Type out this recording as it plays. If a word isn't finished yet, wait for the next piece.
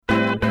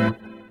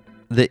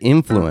The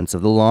Influence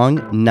of the Long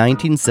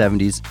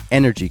 1970s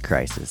Energy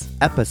Crisis,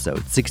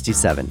 Episode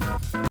 67.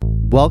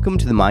 Welcome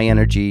to the My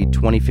Energy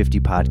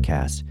 2050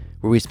 podcast,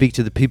 where we speak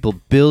to the people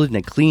building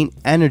a clean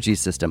energy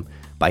system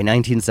by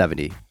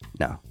 1970.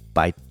 No,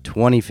 by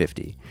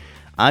 2050.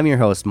 I'm your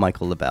host,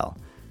 Michael LaBelle.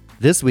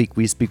 This week,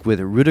 we speak with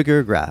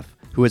Rudiger Graf,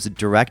 who is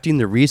directing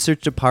the research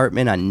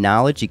department on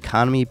knowledge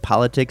economy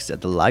politics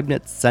at the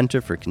Leibniz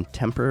Center for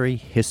Contemporary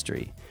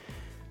History.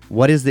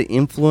 What is the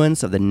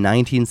influence of the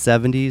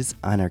 1970s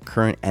on our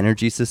current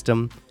energy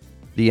system?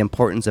 The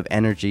importance of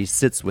energy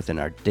sits within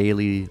our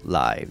daily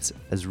lives,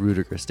 as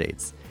Rudiger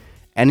states.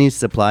 Any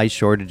supply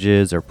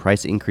shortages or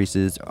price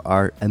increases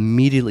are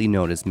immediately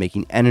noticed,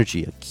 making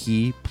energy a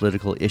key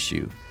political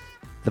issue.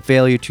 The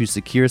failure to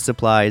secure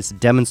supplies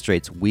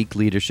demonstrates weak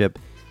leadership.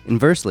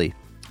 Inversely,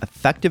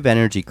 effective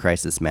energy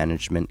crisis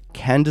management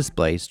can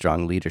display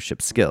strong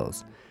leadership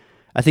skills.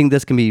 I think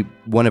this can be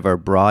one of our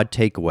broad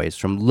takeaways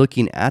from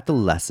looking at the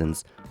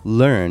lessons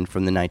learned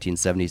from the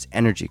 1970s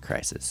energy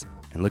crisis.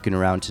 And looking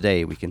around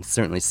today, we can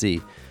certainly see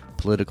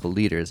political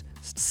leaders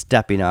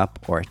stepping up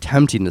or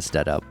attempting to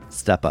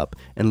step up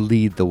and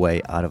lead the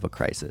way out of a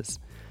crisis.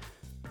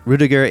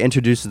 Rudiger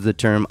introduces the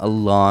term a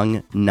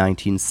long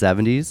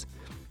 1970s,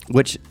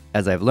 which,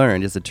 as I've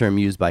learned, is a term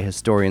used by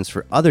historians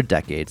for other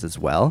decades as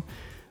well.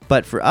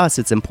 But for us,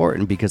 it's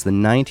important because the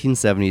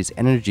 1970s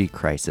energy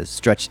crisis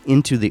stretched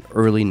into the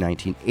early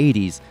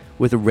 1980s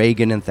with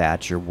Reagan and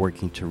Thatcher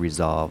working to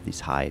resolve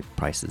these high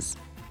prices.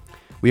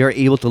 We are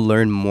able to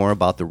learn more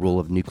about the role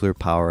of nuclear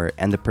power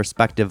and the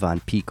perspective on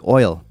peak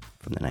oil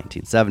from the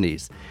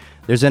 1970s.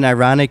 There's an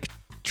ironic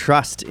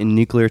trust in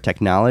nuclear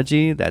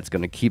technology that's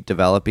going to keep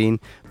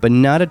developing, but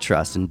not a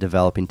trust in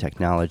developing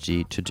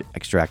technology to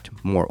extract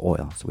more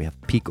oil. So we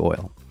have peak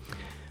oil.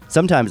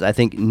 Sometimes I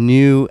think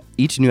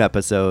each new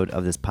episode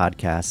of this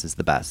podcast is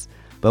the best.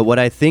 But what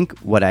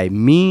I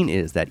mean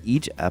is that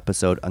each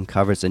episode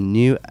uncovers a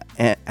new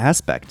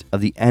aspect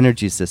of the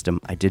energy system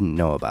I didn't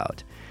know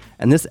about.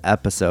 And this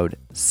episode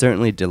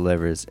certainly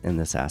delivers in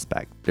this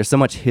aspect. There's so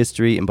much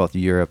history in both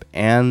Europe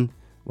and,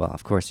 well,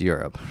 of course,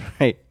 Europe,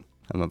 right?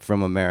 I'm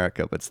from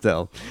America, but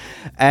still.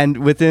 And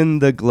within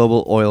the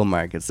global oil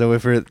market. So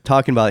if we're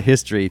talking about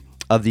history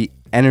of the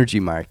energy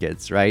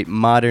markets, right?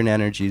 Modern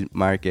energy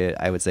market,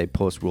 I would say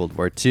post-World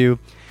War II.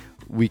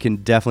 We can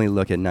definitely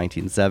look at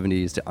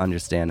 1970s to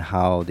understand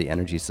how the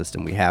energy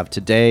system we have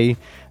today,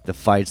 the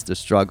fights, the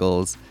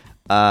struggles,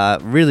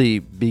 really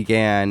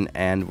began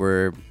and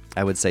were,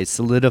 I would say,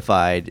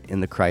 solidified in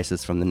the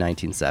crisis from the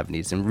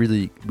 1970s. And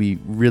we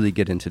really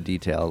get into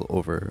detail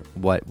over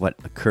what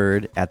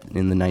occurred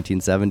in the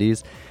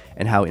 1970s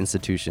and how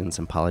institutions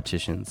and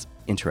politicians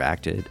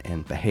interacted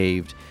and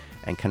behaved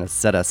and kind of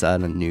set us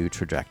on a new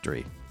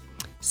trajectory.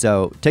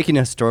 So taking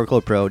a historical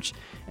approach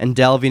and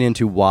delving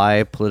into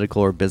why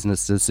political or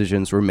business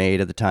decisions were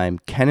made at the time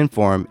can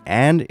inform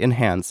and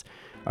enhance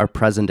our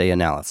present-day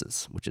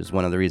analysis, which is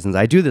one of the reasons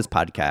I do this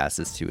podcast,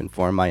 is to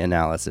inform my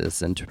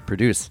analysis and to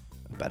produce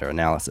a better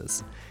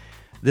analysis.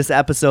 This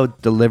episode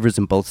delivers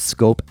in both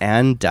scope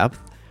and depth.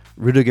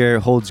 Rudiger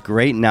holds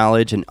great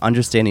knowledge and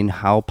understanding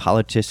how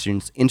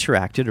politicians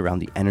interacted around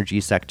the energy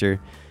sector.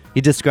 He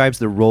describes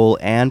the role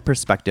and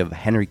perspective of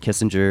Henry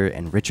Kissinger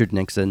and Richard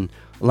Nixon,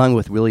 along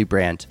with Willy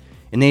Brandt,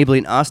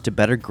 enabling us to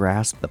better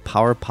grasp the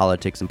power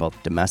politics in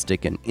both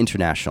domestic and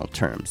international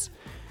terms.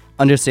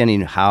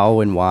 Understanding how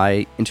and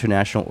why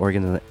international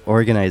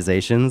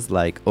organizations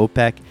like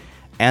OPEC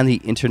and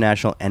the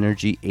International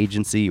Energy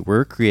Agency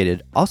were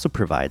created also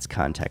provides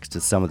context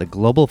to some of the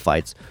global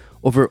fights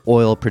over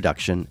oil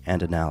production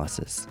and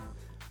analysis.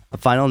 A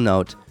final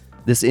note: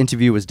 this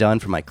interview was done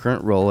for my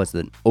current role as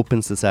the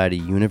Open Society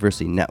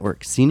University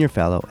Network Senior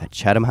Fellow at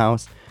Chatham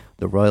House,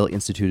 the Royal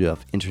Institute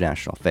of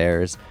International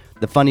Affairs.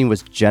 The funding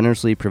was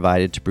generously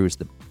provided to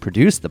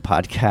produce the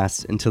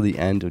podcast until the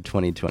end of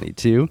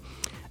 2022.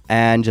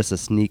 And just a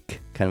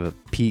sneak kind of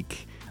a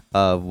peek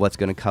of what's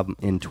going to come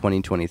in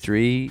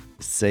 2023,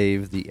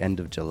 save the end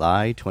of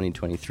July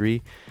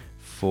 2023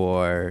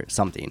 for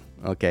something.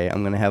 Okay,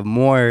 I'm going to have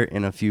more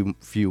in a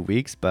few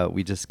weeks, but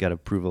we just got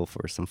approval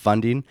for some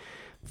funding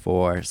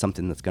for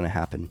something that's going to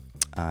happen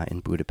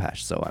in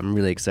Budapest. So I'm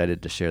really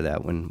excited to share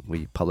that when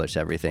we publish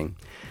everything.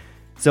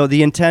 So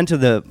the intent of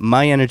the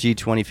My Energy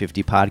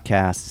 2050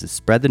 podcast is to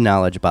spread the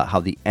knowledge about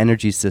how the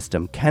energy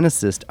system can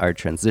assist our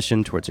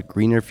transition towards a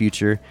greener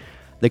future.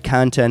 The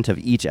content of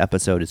each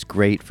episode is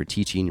great for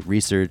teaching,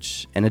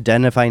 research, and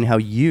identifying how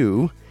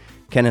you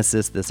can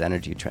assist this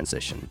energy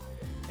transition.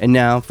 And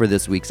now for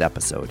this week's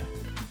episode.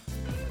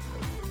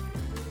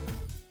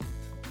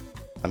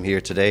 I'm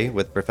here today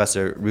with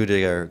Professor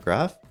Rudiger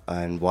Graf,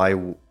 and why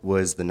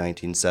was the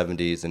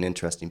 1970s an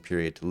interesting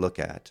period to look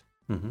at?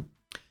 Mm-hmm.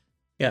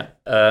 Yeah,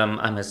 I'm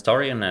a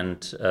historian,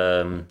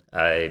 and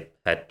I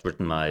had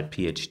written my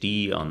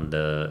PhD on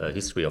the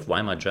history of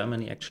Weimar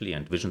Germany, actually,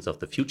 and visions of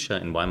the future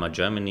in Weimar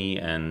Germany.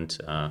 And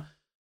the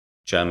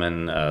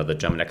German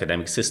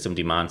academic system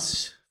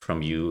demands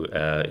from you,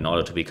 in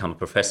order to become a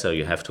professor,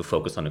 you have to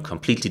focus on a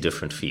completely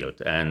different field.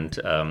 And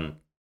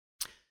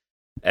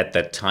at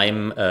that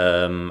time,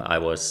 I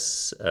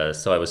was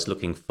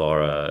looking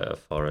for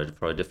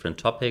a different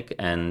topic,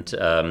 and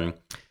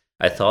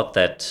I thought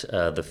that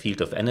the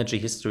field of energy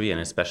history, and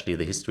especially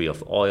the history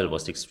of oil,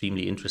 was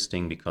extremely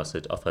interesting because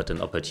it offered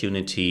an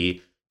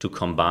opportunity to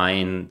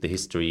combine the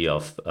history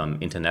of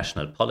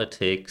international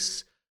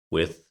politics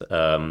with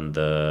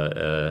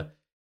the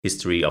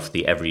history of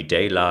the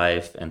everyday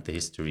life and the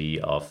history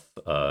of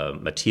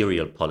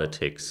material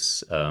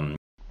politics.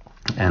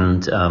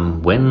 And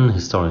when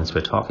historians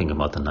were talking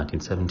about the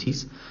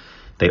 1970s,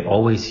 they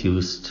always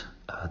used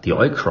the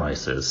oil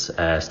crisis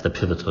as the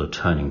pivotal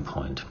turning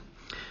point.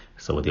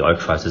 So the oil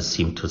crisis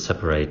seemed to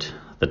separate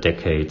the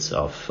decades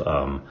of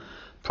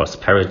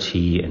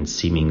prosperity and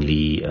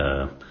seemingly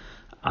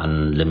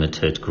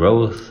unlimited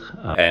growth.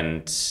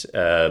 And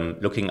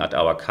looking at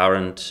our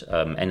current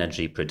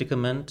energy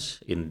predicament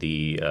in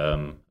the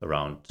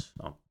around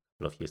a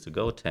couple of years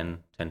ago, 10,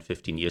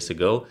 15 years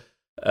ago,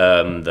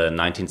 the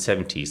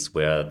 1970s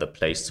were the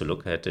place to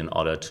look at in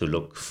order to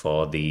look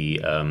for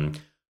the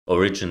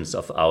origins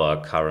of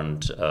our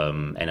current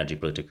energy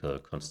political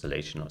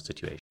constellation or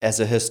situation. As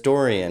a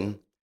historian,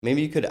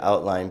 maybe you could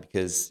outline,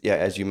 because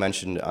as you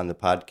mentioned on the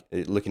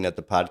looking at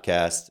the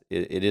podcast,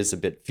 it is a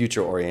bit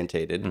future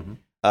orientated. Mm-hmm.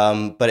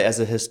 But as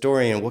a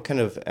historian, what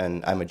kind of,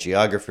 and I'm a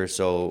geographer,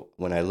 so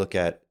when I look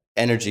at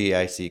energy,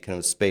 I see kind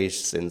of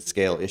space and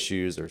scale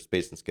issues or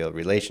space and scale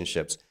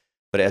relationships.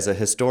 But as a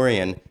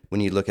historian,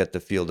 when you look at the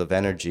field of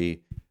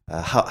energy,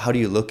 how do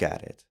you look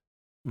at it?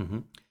 Mm-hmm.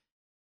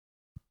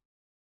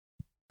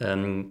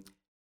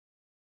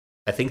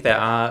 I think there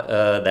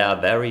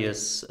are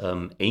various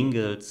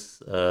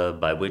angles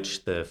by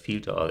which the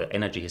field of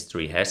energy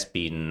history has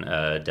been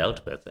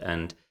dealt with,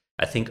 and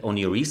I think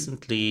only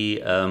recently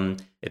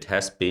it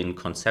has been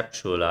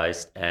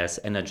conceptualized as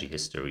energy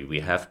history.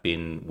 We have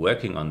been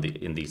working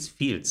in these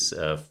fields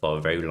for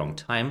a very long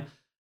time.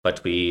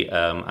 But we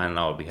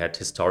had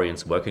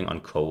historians working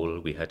on coal,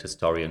 we had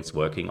historians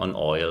working on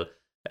oil,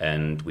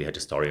 and we had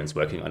historians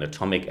working on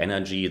atomic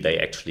energy. They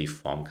actually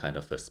form kind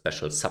of a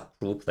special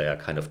subgroup. They are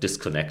kind of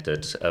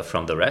disconnected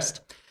from the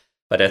rest.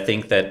 But I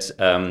think that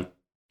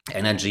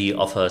energy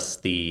offers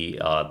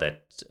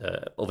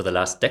over the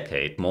last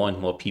decade, more and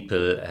more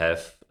people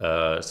have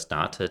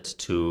started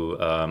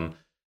to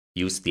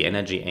use the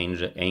energy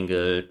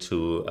angle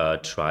to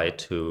try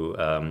to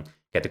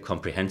get a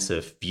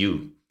comprehensive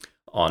view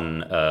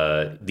on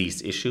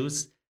these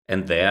issues,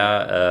 and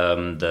there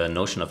the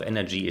notion of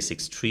energy is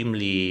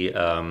extremely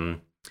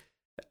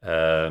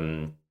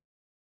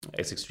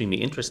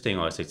interesting,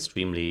 or it's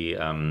extremely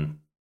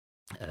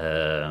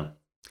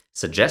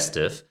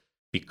suggestive,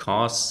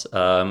 because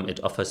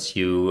it offers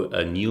you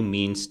a new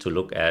means to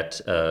look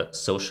at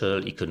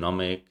social,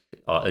 economic,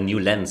 or a new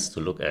lens to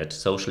look at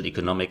social,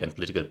 economic, and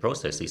political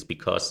processes,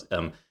 because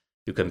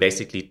you can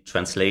basically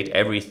translate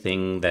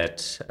everything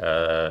that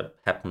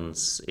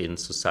happens in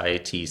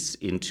societies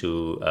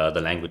into the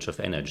language of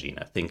energy. And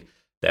I think,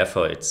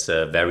 therefore, it's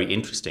a very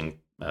interesting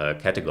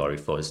category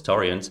for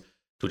historians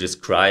to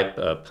describe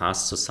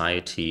past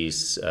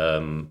societies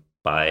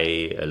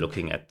by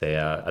looking at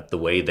the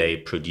way they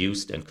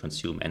produced and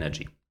consumed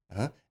energy.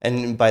 Uh-huh.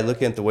 And by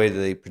looking at the way that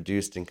they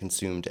produced and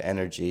consumed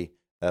energy,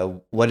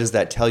 what does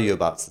that tell you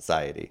about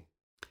society?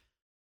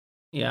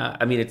 Yeah,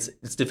 I mean, it's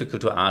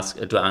difficult to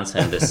answer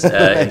in this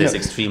in this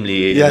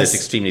extremely yes. in this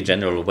extremely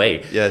general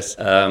way. Yes.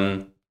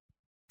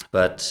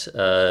 But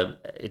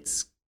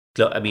it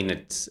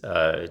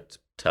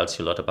tells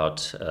you a lot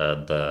about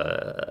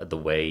the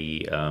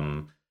way.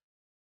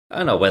 I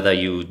don't know whether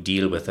you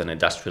deal with an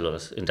industrial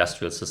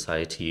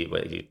society,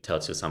 where it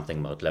tells you something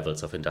about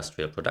levels of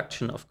industrial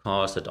production. Of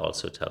course, it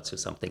also tells you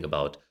something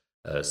about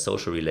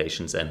social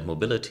relations and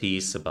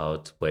mobilities,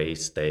 about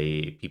ways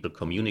people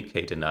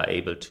communicate and are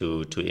able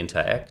to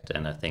interact.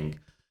 And I think,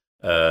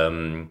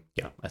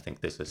 I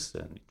think this is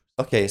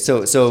okay.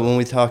 So when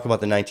we talk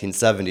about the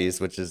 1970s,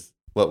 which is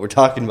what we're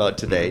talking about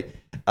today,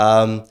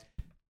 there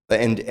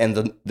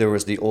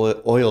was the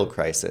oil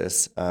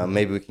crisis.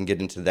 Maybe we can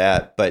get into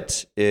that,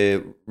 but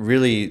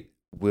really,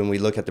 when we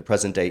look at the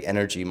present day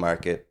energy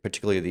market,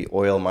 particularly the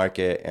oil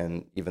market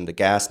and even the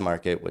gas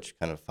market, which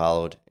kind of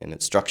followed in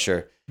its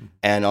structure,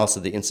 and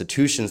also the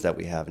institutions that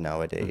we have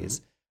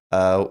nowadays,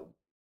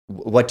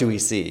 what do we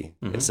see?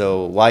 And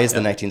so why is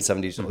the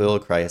 1970s oil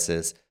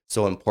crisis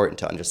so important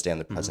to understand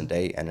the present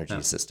day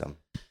energy system?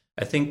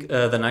 I think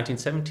the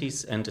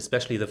 1970s, and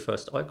especially the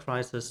first oil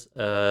crisis,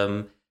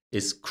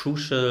 is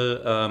crucial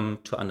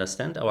to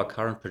understand our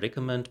current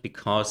predicament,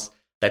 because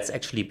that's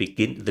actually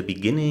the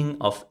beginning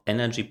of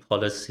energy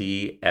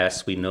policy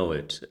as we know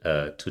it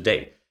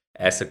today,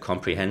 as a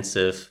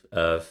comprehensive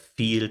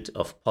field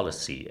of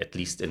policy, at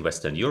least in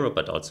Western Europe,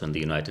 but also in the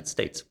United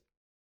States.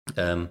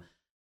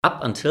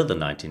 Up until the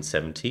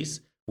 1970s,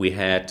 we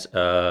had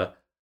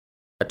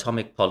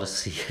atomic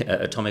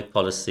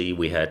policy,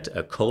 we had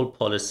a coal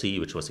policy,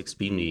 which was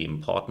extremely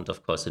important,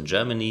 of course, in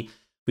Germany.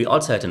 We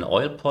also had an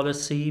oil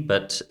policy,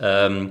 but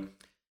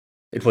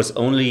it was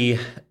only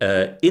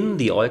in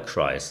the oil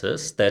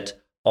crisis that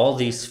all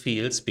these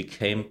fields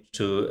became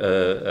to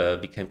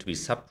be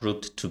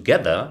subgrouped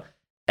together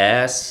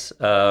as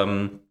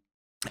the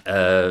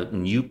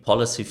new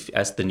policy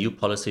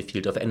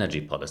field of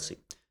energy policy.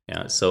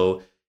 Yeah.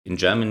 So in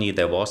Germany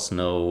there was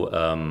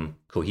no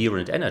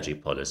coherent energy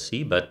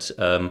policy, but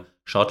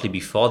shortly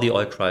before the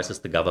oil crisis,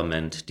 the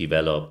government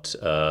developed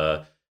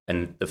the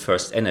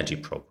first energy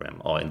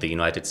program. Or in the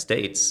United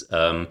States,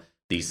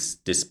 these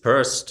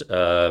dispersed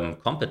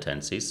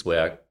competencies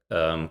were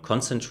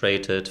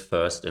concentrated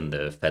first in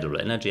the Federal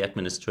Energy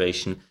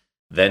Administration,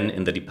 then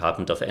in the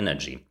Department of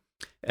Energy.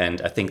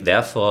 And I think,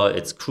 therefore,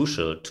 it's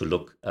crucial to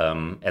look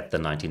at the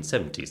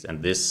 1970s.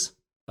 And this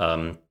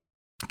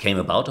came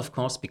about, of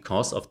course,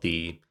 because of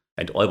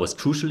and oil was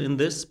crucial in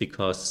this,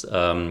 because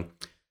over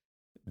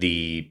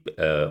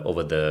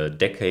the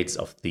decades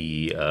of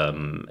the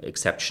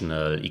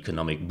exceptional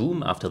economic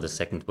boom after the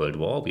Second World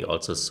War, we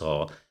also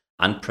saw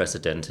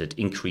unprecedented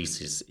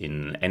increases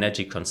in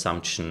energy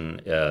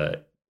consumption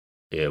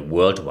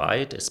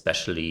worldwide,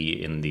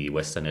 especially in the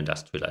Western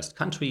industrialized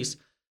countries.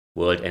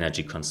 World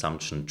energy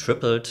consumption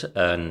tripled,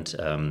 and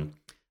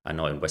I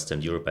know in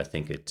Western Europe, I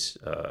think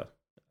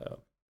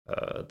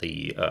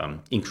the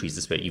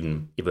increases were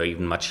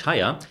even much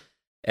higher.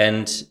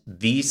 And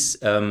these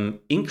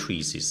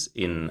increases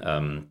in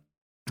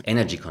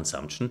energy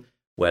consumption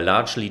were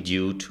largely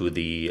due to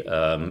the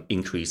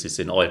increases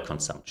in oil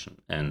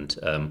consumption. And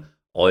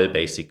oil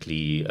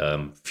basically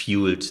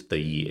fueled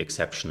the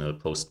exceptional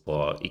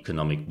post-war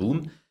economic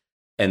boom.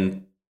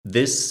 And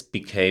this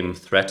became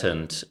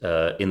threatened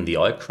in the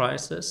oil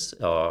crisis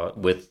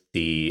with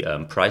the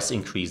price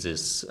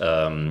increases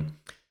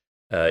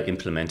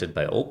implemented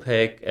by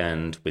OPEC,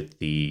 and with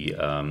the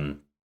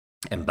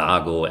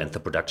embargo and the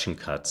production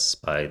cuts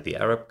by the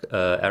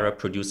Arab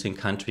producing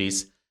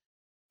countries.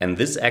 And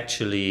this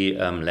actually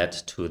led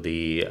to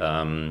the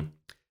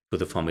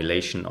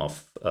formulation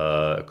of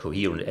a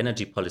coherent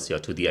energy policy, or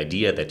to the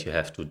idea that you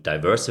have to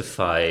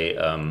diversify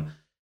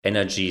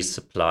energy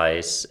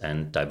supplies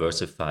and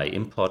diversify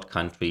import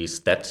countries.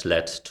 That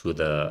led to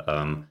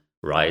the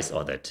rise,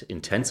 or that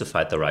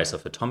intensified the rise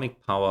of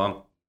atomic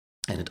power,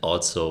 and it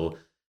also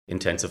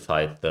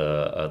intensified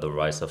the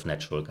rise of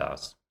natural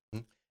gas.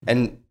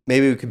 And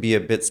maybe we could be a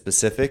bit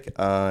specific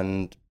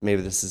on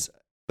maybe this is,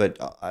 but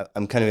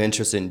I'm kind of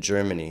interested in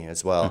Germany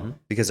as well,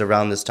 because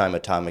around this time,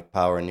 atomic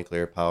power and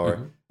nuclear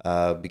power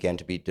began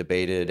to be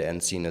debated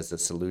and seen as a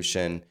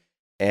solution.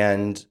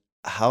 And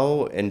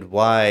how and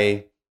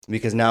why?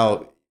 Because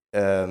now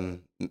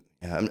I'm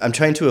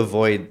trying to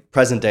avoid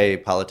present day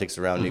politics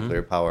around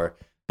nuclear power,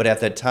 but at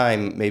that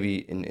time, maybe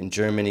in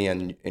Germany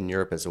and in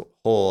Europe as a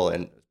whole,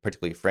 and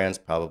particularly France,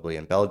 probably,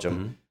 and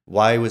Belgium,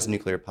 why was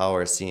nuclear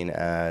power seen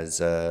as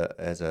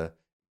a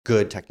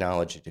good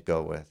technology to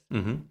go with?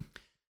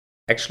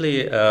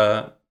 Actually,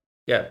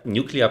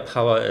 nuclear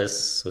power is,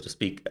 so to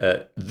speak,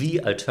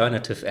 the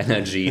alternative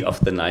energy of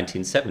the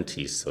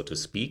 1970s, so to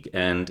speak,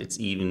 and it's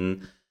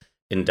even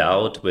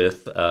endowed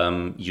with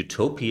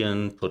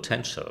utopian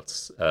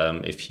potentials.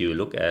 If you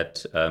look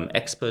at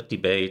expert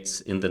debates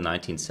in the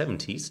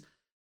 1970s,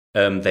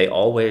 they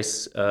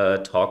always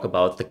talk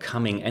about the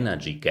coming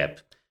energy gap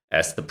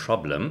as the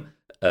problem.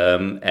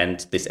 And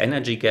this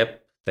energy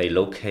gap they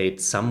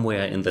locate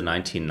somewhere in the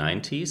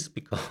 1990s,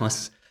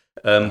 because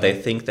they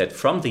think that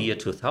from the year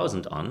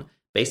 2000 on,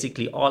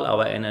 basically all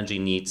our energy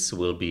needs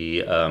will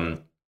be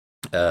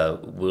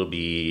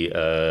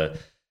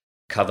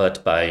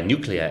covered by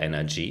nuclear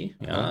energy.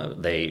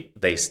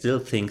 They still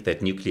think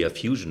that nuclear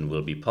fusion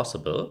will be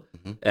possible,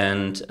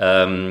 and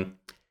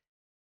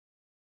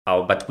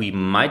but we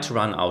might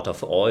run out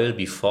of oil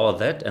before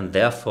that, and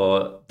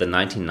therefore the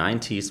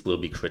 1990s will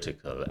be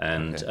critical.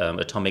 And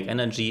atomic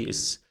energy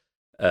is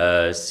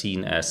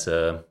seen as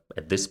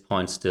at this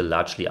point still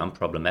largely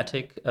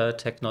unproblematic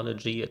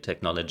technology, a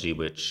technology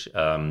which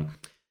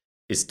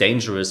is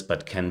dangerous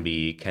but can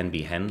be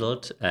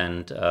handled.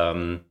 And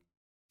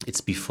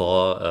it's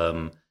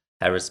before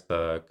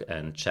Harrisburg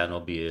and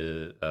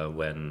Chernobyl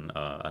when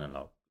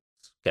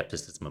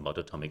skepticism about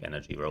atomic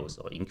energy rose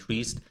or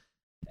increased.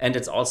 And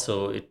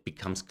it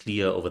becomes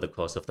clear over the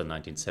course of the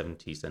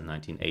 1970s and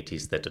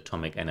 1980s that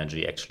atomic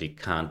energy actually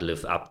can't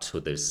live up to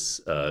this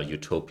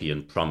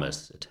utopian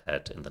promise it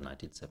had in the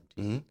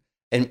 1970s.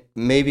 And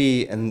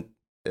maybe,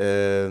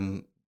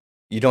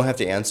 you don't have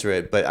to answer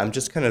it, but I'm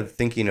just kind of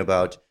thinking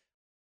about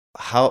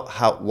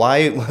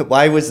why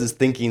was this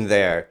thinking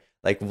there?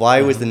 Like,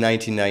 why was the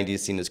 1990s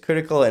seen as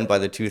critical, and by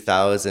the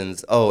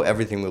 2000s,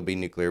 everything will be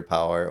nuclear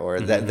power, or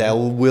that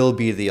will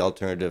be the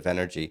alternative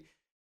energy?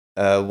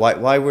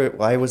 Why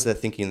was that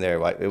thinking there?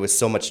 Why it was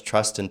so much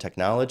trust in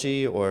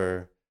technology,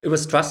 or it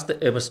was trust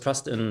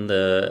in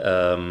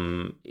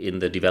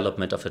the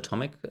development of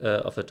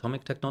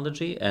atomic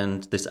technology,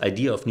 and this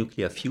idea of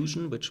nuclear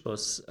fusion, which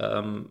was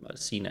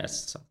seen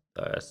as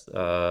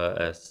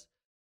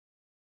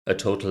a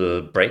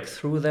total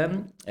breakthrough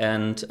then.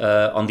 And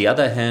on the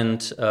other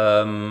hand,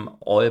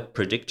 oil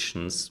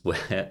predictions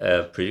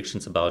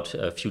about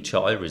future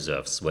oil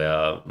reserves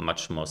were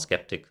much more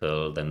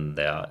skeptical than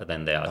they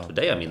are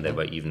today. I mean, they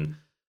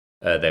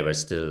were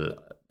still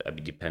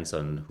it depends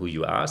on who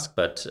you ask,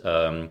 but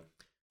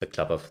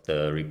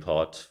the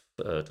report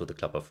to the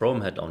Club of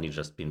Rome had only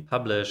just been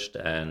published,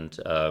 and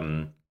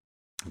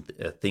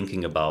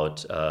thinking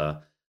about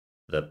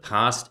the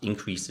past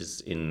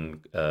increases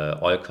in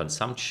oil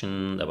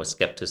consumption, there was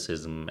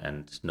skepticism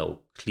and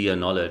no clear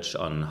knowledge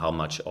on how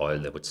much oil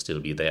there would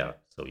still be there.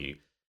 So you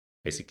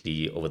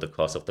basically, over the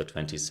course of the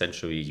 20th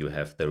century, you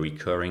have the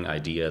recurring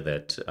idea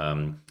that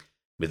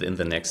within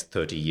the next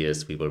 30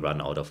 years, we will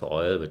run out of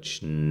oil,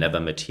 which never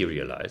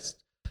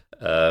materialized.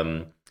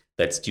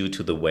 That's due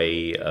to the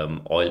way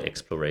oil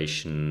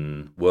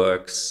exploration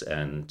works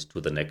and to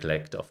the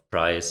neglect of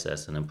price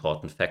as an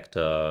important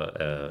factor,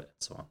 and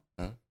so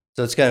on.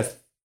 So it's kind of,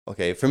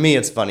 okay, for me,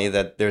 it's funny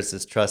that there's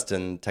this trust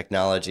in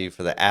technology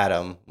for the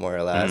atom, more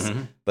or less,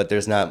 but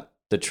there's not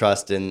the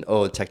trust in,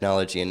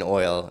 technology and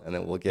oil, and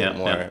then we'll get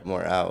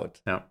more out.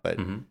 Yeah.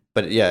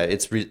 But yeah,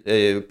 it's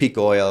peak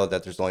oil,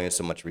 that there's only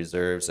so much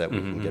reserves that we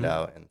can get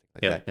out and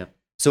things like that. Yeah.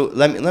 So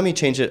let me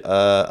change it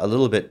a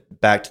little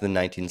bit back to the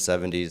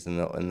 1970s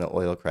and the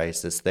oil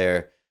crisis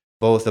there,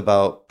 both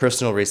about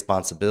personal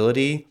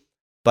responsibility,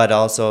 but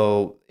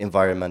also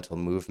environmental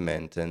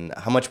movement, and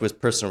how much was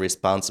personal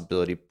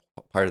responsibility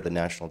part of the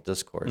national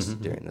discourse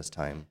during this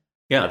time?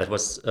 Yeah, that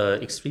was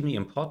extremely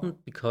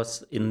important,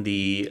 because in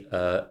the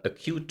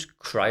acute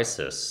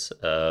crisis,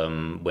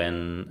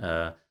 when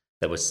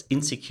there was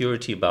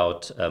insecurity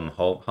about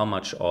how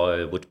much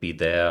oil would be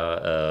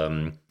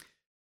there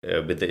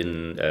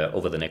within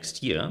over the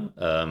next year,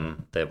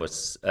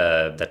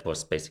 that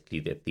was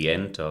basically at the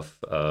end of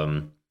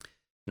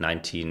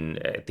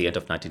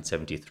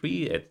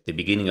 1973. At the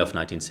beginning of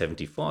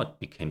 1974, it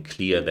became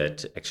clear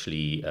that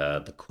actually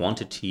the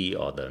quantity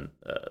or the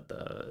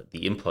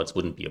imports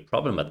wouldn't be a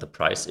problem, but the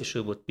price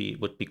issue would be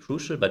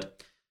crucial.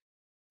 But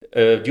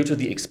due to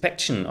the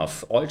expectation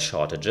of oil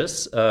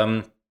shortages,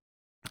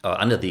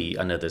 under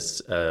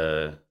this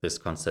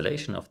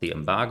constellation of the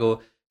embargo,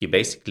 you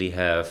basically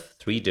have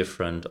three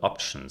different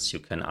options. You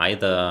can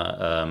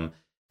either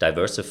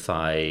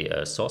diversify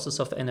sources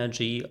of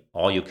energy,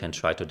 or you can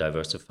try to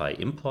diversify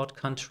import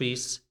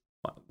countries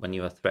when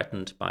you are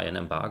threatened by an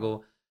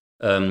embargo,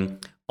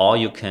 or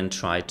you can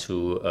try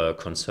to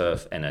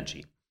conserve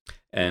energy.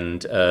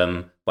 And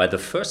while the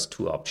first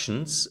two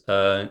options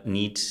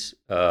need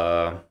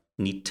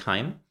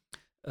time,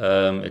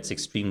 it's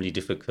extremely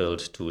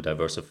difficult to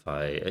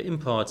diversify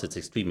imports. It's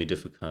extremely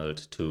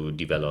difficult to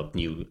develop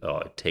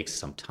it takes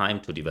some time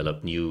to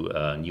develop new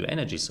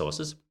energy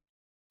sources.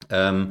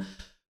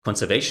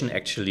 Conservation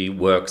actually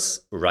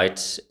works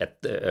right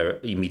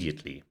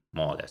immediately,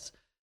 more or less.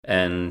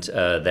 And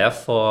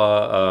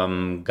therefore,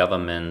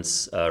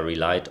 governments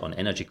relied on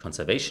energy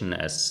conservation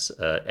measures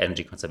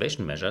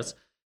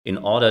in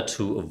order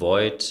to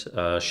avoid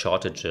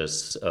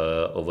shortages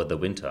over the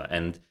winter.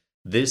 And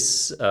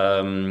this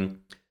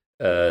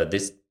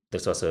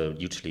was a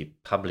hugely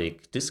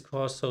public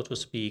discourse, so to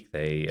speak.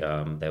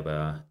 There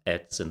were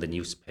ads in the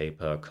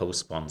newspaper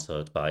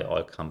co-sponsored by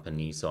oil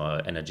companies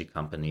or energy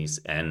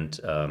companies and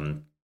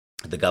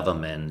the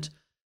government,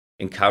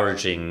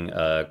 encouraging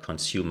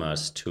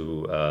consumers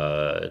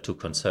to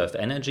conserve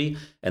energy.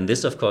 And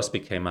this, of course,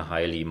 became a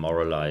highly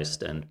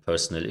moralized and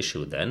personal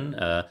issue then,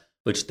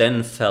 which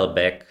then fell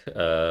back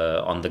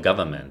on the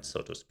government,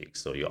 so to speak.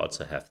 So you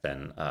also have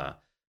then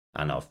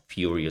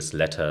furious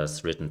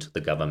letters written to the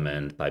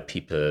government by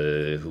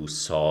people who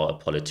saw a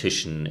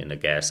politician in a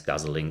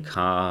gas-guzzling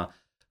car,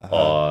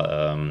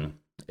 or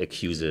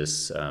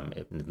accuses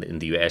in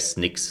the US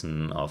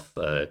Nixon of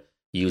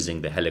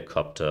using the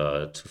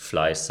helicopter to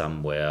fly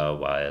somewhere,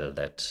 while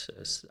that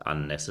is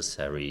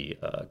unnecessary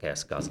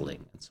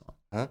gas-guzzling and so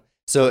on.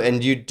 So,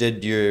 and you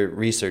did your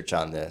research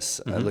on this,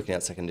 looking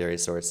at secondary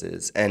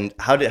sources. And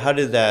how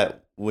did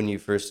that, when you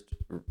first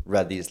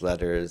read these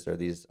letters or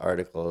these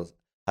articles,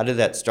 how did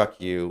that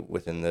struck you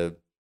within the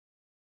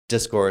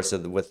discourse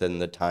within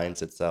the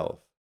Times itself?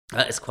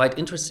 It's quite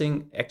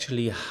interesting,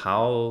 actually,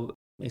 how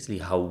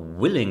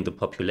willing the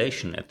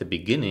population at the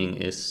beginning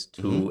is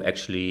to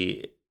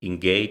actually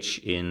engage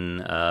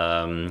in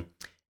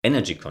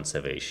energy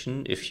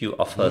conservation if you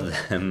offer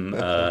them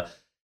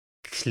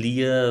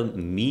clear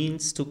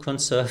means to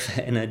conserve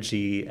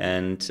energy,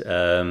 and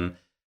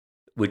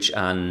which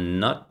are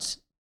not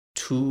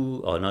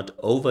too or not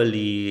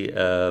overly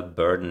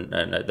burdened,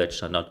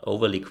 that are not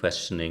overly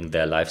questioning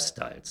their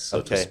lifestyles,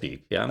 so to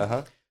speak.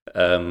 Yeah.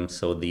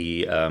 So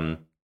the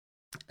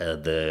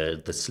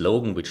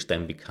slogan, which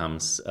then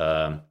becomes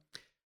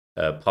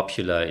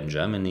popular in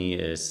Germany,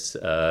 is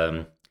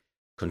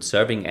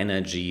conserving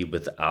energy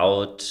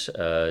without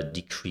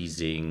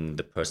decreasing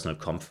the personal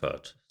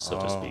comfort, so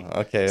to speak.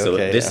 So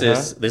this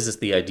is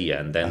the idea,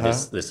 and then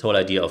this whole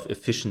idea of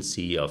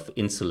efficiency, of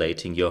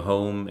insulating your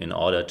home in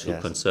order to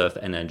conserve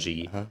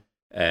energy,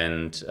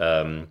 and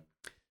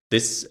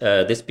this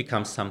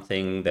becomes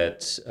something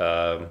that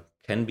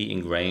can be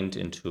ingrained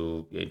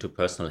into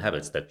personal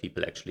habits, that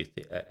people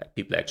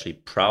actually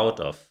proud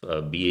of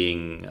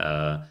being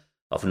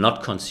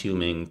not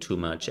consuming too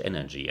much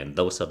energy. And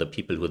those are the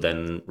people who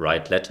then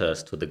write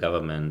letters to the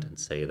government and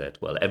say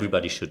that, well,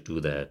 everybody should do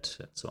that,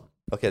 and so on.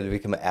 Okay, they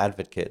become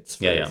advocates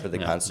for the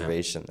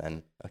conservation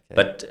then. Okay.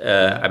 But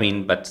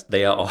but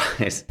they are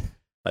always,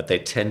 but they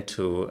tend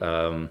to,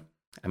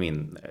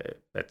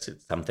 that's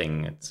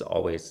something, it's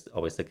always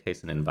the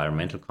case in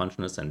environmental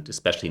consciousness, and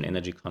especially in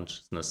energy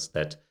consciousness,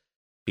 that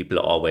people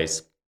are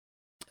always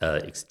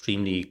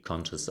extremely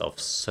conscious of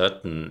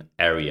certain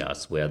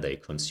areas where they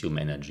consume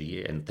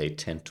energy, and they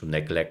tend to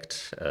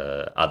neglect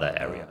other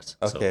areas.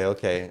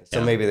 Okay.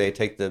 So maybe they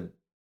take the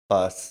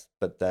bus,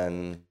 but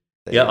then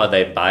or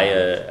they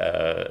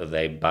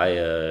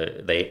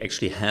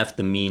actually have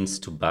the means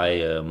to buy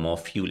a more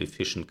fuel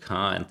efficient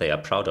car, and they are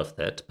proud of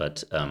that,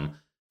 but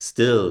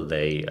still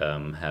they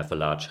have a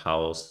large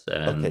house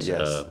and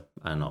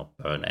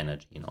burn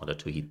energy in order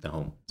to heat the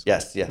home. So.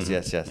 Yes, I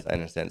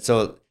understand.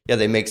 So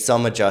they make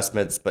some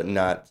adjustments, but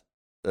not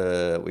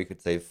we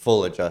could say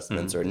full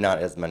adjustments, or not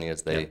as many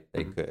as they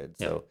could.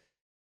 So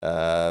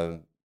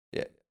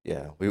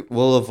we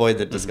will avoid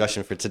the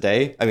discussion for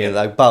today. I mean,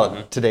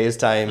 about today's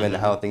time and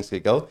how things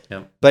could go.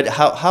 Yeah. But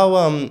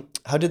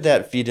how did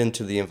that feed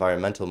into the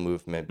environmental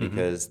movement?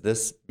 Because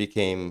this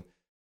became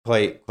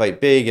quite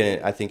big, and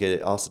I think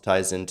it also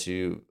ties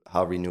into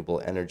how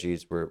renewable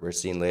energies were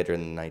seen later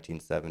in the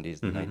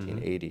 1970s and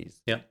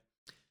 1980s. Yeah.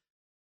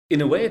 In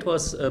a way, it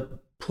was a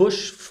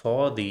push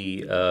for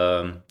the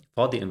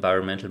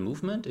environmental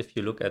movement. If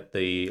you look at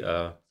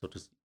the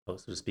so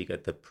to speak,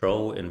 at the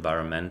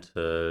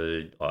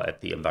pro-environmental or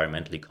at the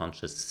environmentally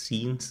conscious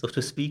scene, so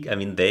to speak. I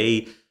mean,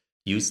 they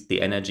used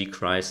the energy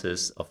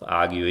crisis of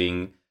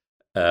arguing,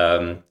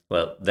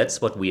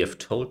 that's what we have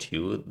told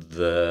you.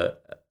 The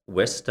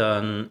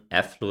Western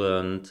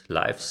affluent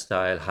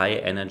lifestyle, high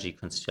energy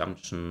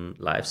consumption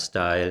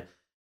lifestyle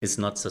is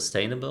not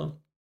sustainable.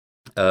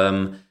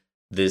 Even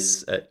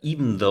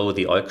though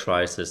the oil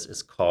crisis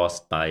is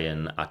caused by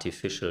an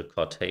artificial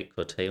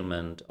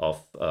curtailment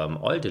of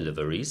oil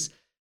deliveries,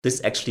 this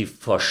actually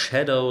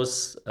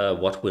foreshadows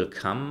what will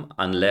come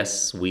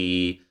unless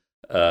we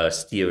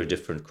steer a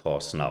different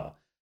course now.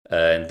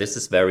 And this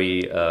is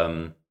very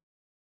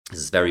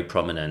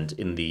prominent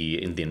in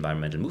the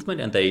environmental movement,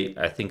 and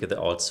I think that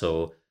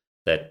also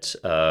that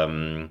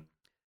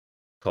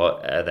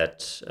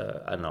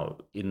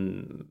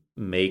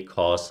may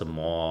cause a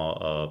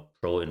more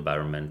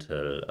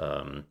pro-environmental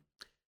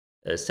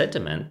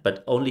sentiment,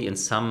 but only in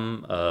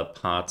some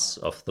parts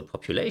of the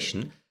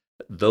population.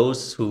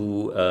 Those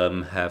who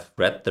have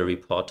read the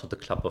report to the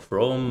Club of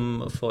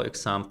Rome, for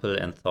example,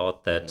 and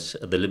thought that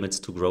the limits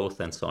to growth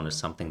and so on is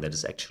something that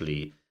is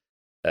actually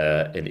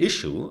an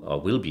issue or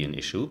will be an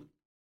issue.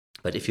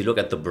 But if you look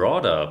at the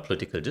broader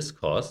political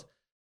discourse,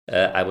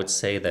 I would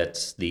say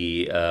that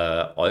the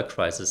oil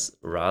crisis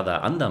rather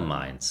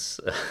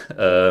undermines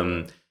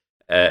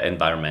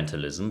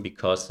environmentalism,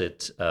 because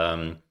it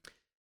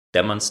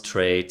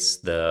demonstrates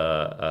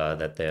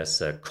that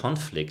there's a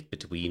conflict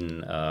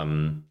between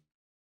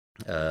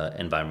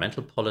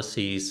environmental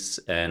policies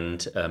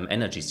and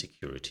energy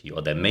security,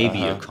 or there may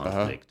be a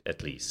conflict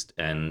at least.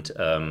 And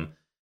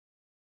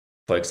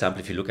for example,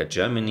 if you look at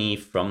Germany,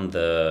 from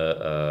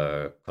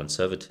the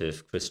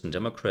conservative Christian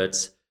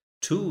Democrats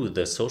to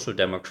the Social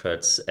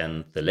Democrats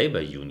and the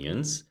labor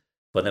unions,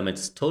 for them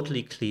it's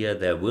totally clear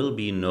there will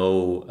be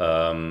no,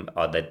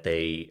 or that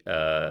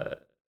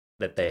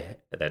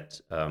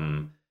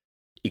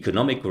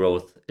economic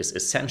growth is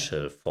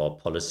essential for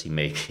policy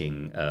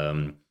making.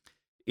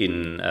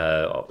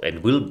 And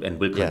will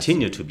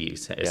continue to be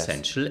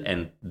essential,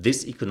 and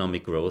this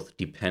economic growth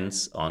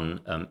depends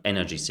on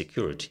energy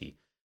security,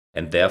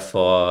 and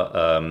therefore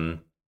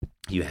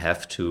you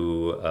have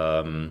to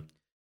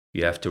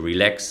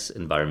relax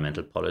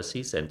environmental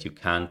policies, and you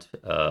can't,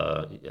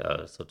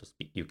 so to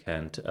speak,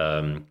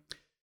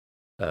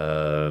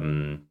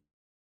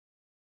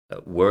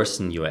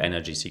 worsen your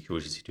energy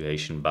security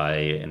situation by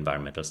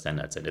environmental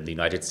standards. And in the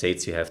United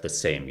States, you have the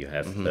same. You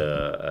have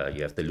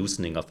the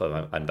loosening of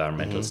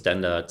environmental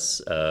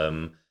standards,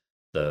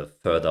 the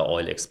further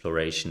oil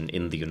exploration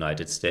in the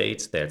United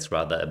States. There's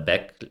rather a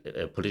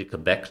political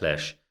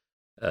backlash.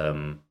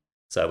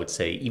 So I would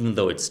say, even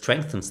though it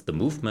strengthens the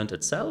movement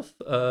itself,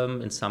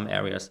 in some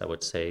areas, I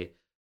would say,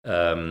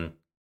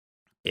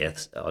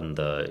 yes,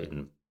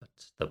 the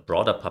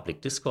broader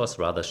public discourse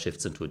rather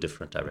shifts into a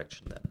different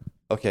direction then.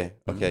 Okay.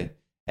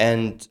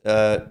 And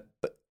then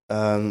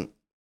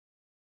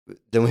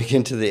we get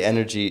into the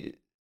energy,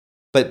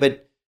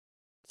 but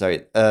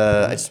sorry,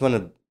 I just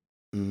want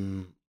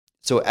to,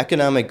 so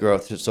economic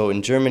growth. So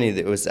in Germany,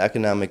 it was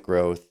economic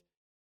growth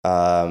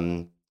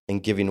and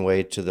giving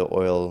way to the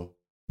oil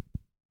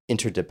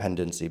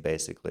interdependency,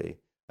 basically.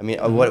 I mean,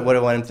 what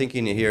I'm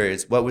thinking here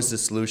is, what was the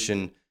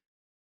solution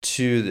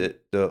to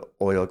the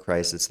oil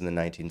crisis in the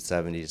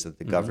 1970s that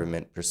the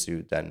government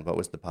pursued then? What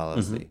was the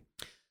policy?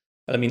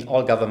 I mean,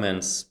 all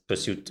governments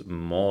pursued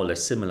more or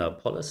less similar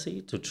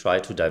policy to try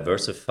to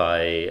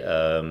diversify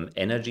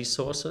energy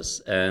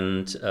sources.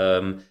 And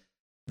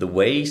The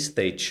ways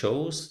they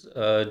chose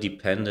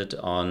depended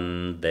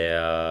on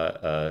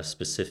their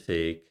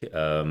specific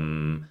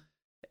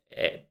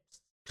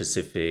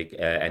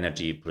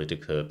energy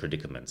political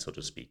predicament, so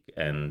to speak.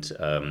 And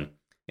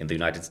in the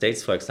United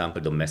States, for example,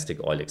 domestic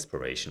oil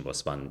exploration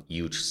was one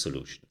huge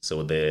solution.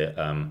 So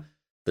the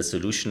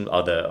solution,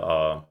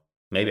 or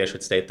maybe I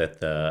should state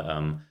that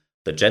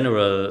the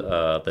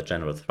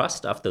general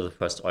thrust after the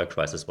first oil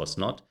crisis was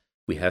not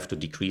we have to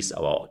decrease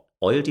our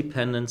oil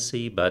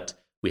dependency, but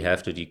we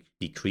have to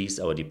decrease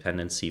our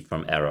dependency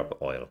from Arab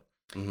oil.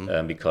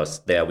 Because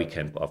there we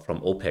can, from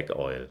OPEC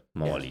oil,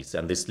 more or less.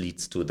 And this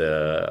leads to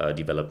the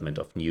development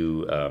of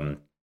new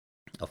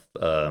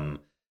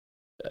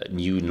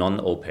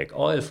non-OPEC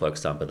oil, for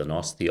example, the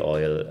North Sea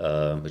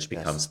oil, which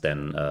becomes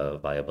then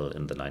viable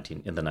in the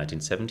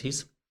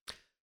 1970s.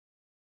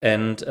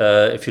 And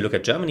if you look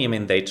at Germany, I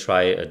mean, they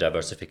try a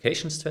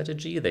diversification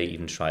strategy. They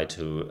even try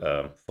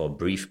to, for a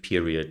brief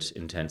period,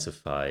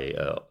 intensify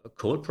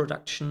coal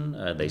production.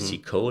 They see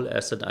coal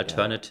as an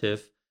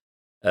alternative.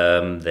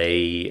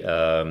 They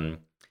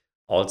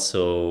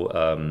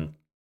also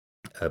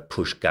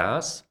push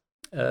gas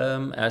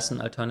as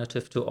an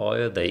alternative to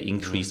oil. They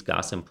increase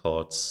gas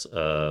imports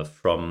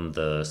from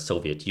the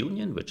Soviet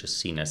Union, which is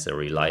seen as a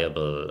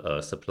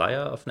reliable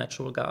supplier of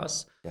natural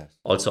gas,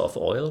 also of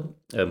oil,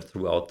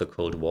 throughout the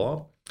Cold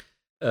War.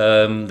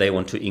 They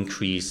want to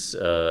increase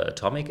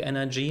atomic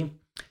energy,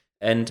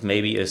 and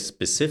maybe a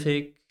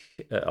specificity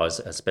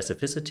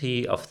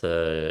of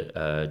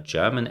the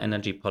German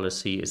energy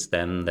policy is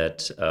then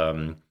that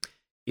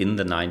in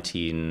the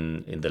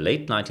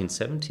late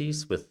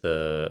 1970s, with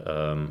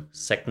the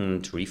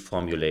second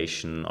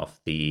reformulation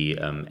of the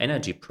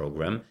energy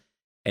program,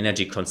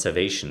 energy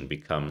conservation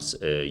becomes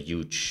a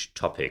huge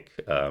topic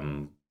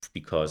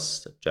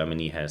because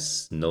Germany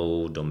has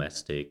no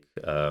domestic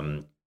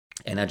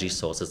energy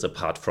sources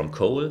apart from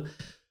coal.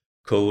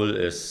 Coal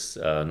is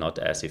not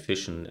as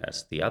efficient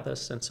as the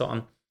others, and so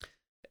on,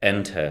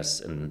 and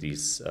has in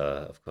these,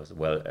 of course,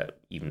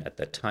 even at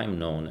that time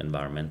known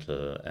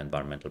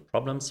environmental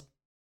problems.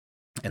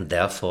 And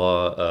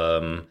therefore,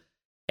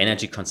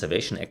 energy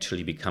conservation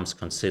actually becomes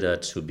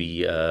considered to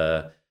be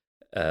a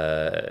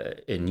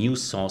new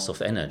source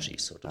of energy,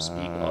 so to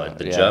speak, or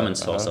the German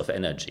source of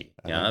energy.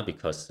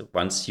 Because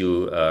once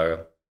you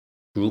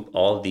group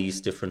all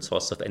these different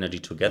sources of energy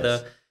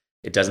together,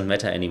 it doesn't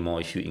matter anymore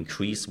if you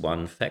increase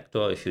one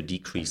factor, if you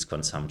decrease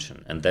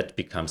consumption, and that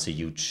becomes a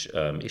huge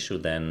issue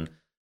then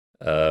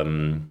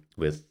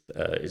with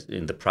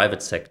in the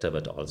private sector,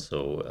 but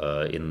also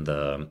in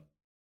the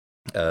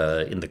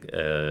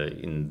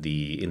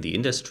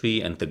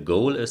industry. And the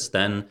goal is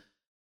then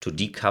to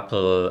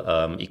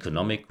decouple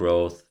economic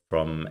growth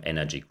from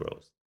energy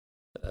growth,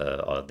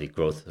 or the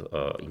growth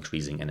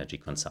increasing energy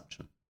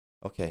consumption.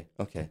 Okay.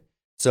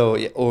 So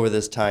over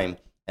this time,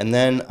 and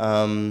then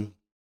I'm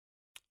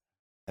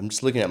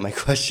just looking at my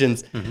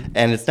questions,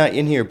 and it's not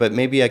in here, but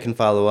maybe I can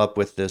follow up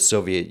with the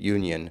Soviet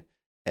Union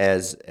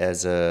as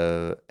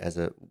a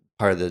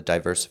part of the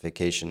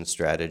diversification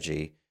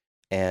strategy,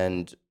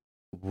 and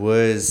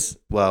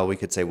we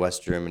could say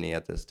West Germany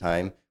at this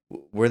time.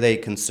 Were they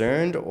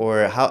concerned,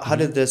 or how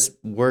did this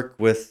work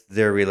with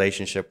their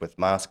relationship with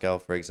Moscow,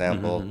 for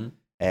example?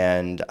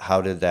 And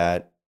how did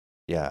that,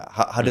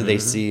 how did they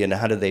see, and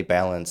how did they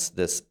balance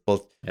this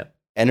both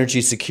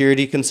energy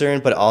security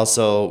concern, but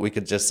also we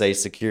could just say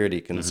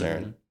security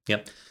concern?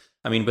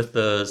 I mean, with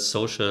the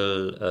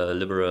social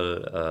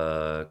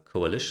liberal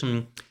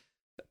coalition,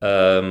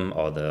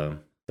 or the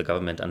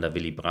government under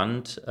Willy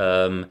Brandt,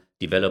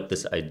 developed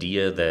this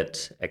idea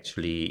that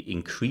actually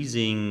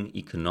increasing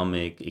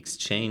economic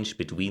exchange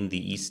between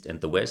the East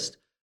and the West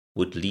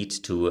would lead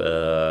to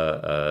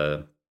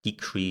a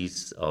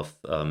decrease of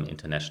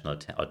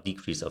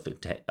decrease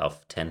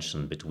of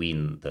tension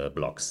between the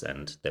blocs.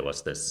 And there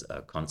was this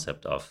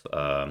concept of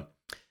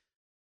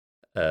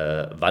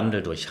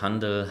Wandel durch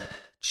Handel,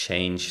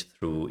 change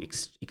through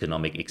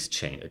economic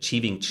exchange,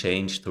 achieving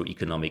change through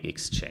economic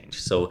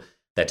exchange. So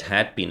that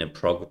had been a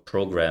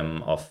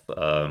program of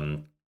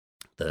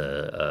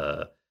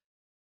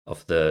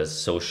the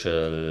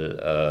social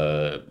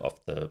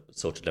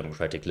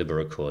democratic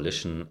liberal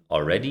coalition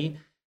already,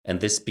 and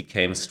this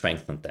became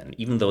strengthened then,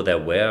 even though there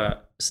were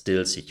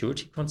still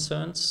security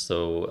concerns.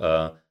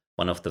 So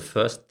one of the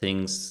first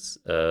things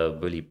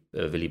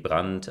Willy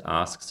Brandt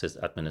asks his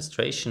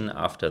administration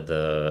after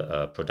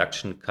the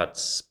production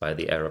cuts by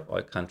the Arab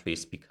oil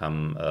countries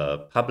become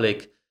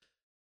public,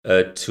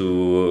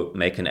 to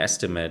make an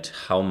estimate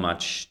how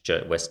much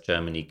West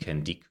Germany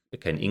can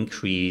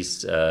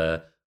increase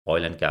oil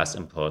and gas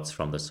imports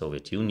from the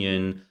Soviet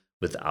Union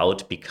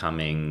without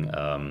becoming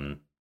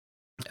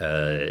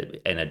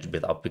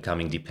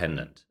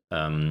dependent.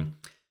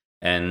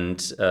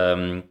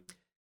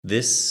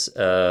 This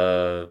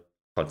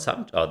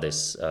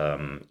this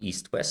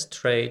East-West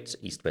trade,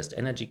 East-West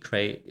energy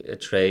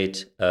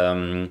trade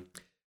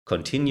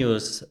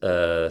continues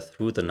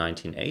through the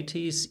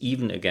 1980s,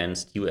 even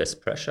against US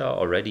pressure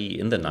already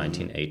in the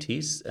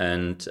 1980s.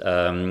 And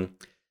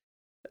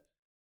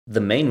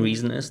the main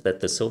reason is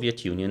that the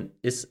Soviet Union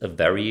is a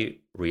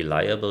very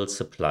reliable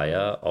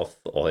supplier of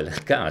oil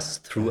and gas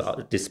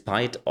throughout,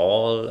 despite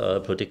all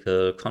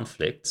political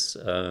conflicts,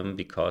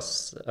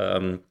 because,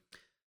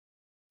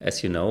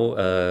 as you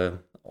know,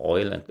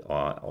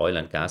 oil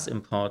and gas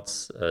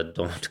imports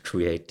don't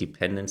create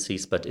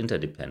dependencies but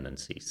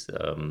interdependencies.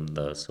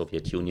 The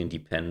Soviet Union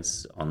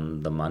depends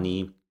on the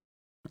money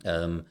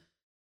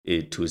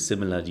to a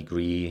similar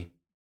degree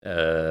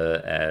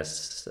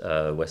as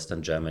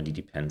Western Germany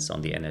depends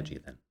on the energy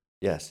then.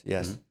 Yes.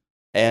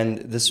 And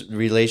this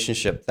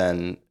relationship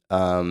then,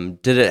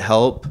 did it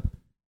help?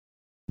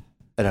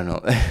 I don't know.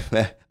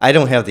 I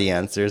don't have the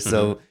answer,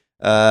 so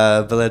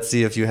but let's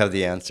see if you have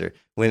the answer.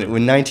 When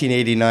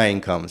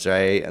 1989 comes,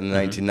 right, in the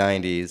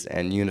 1990s,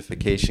 and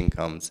unification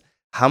comes,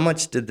 how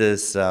much did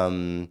this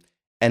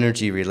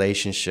energy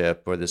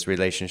relationship, or this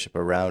relationship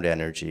around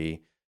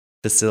energy,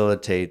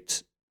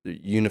 facilitate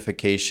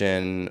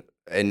unification,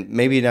 and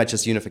maybe not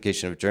just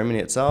unification of Germany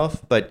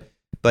itself, but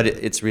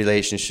its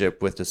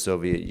relationship with the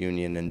Soviet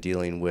Union and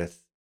dealing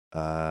with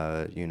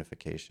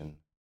unification?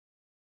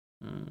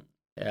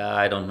 Yeah,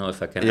 I don't know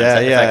if I can Yeah,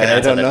 answer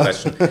I don't that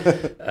question.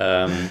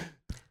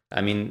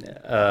 I mean,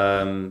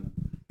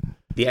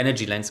 the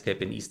energy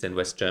landscape in East and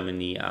West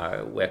Germany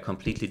were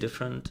completely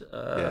different.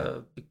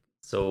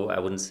 So I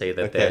wouldn't say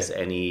that there's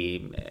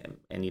any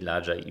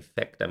larger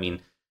effect. I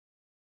mean,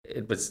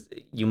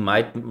 you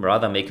might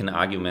rather make an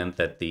argument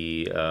that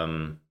the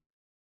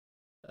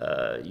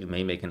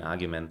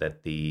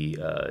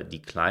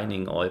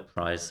declining oil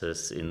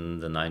prices in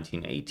the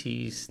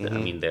 1980s, I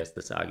mean, there's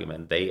this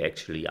argument they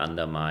actually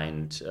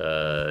undermined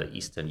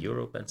Eastern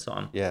Europe and so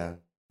on. Yeah.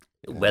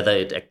 Whether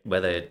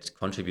it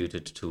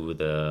contributed to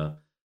the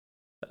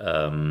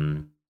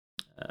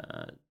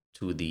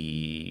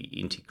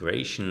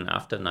integration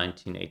after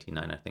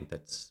 1989, I think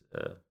that's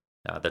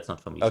not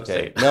for me to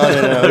say. No,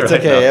 it's right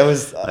okay. now. It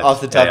was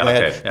off the top of my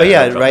head. But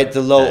no right,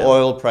 the low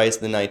oil price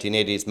in the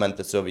 1980s meant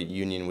the Soviet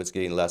Union was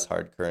getting less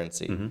hard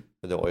currency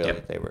for the oil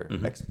that they were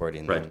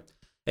exporting. Right. Then.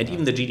 And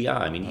even the GDR,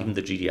 I mean, even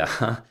the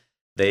GDR,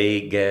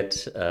 they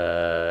get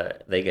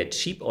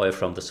cheap oil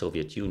from the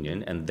Soviet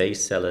Union, and they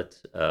sell it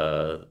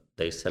to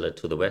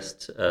the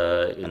West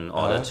in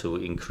order to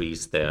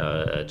increase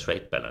their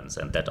trade balance,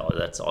 and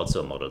that's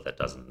also a model that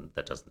doesn't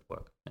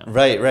work. Yeah.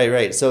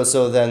 Right. So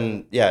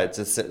then,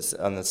 it's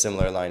on the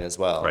similar line as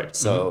well. Right.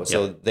 So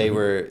they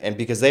were, and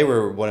because they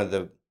were one of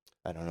the,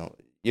 I don't know,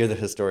 you're the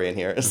historian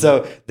here.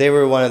 So they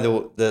were one of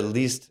the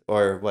least,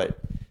 or what,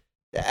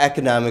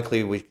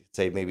 economically we could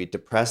say maybe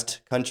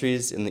depressed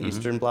countries in the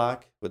Eastern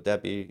Bloc. Would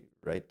that be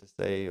right to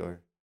say,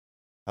 or?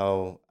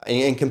 How,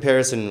 in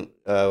comparison,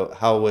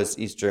 how was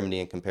East Germany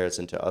in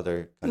comparison to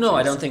other countries? No,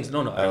 I don't think so.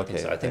 No, I don't think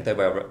so. I think they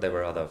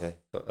were rather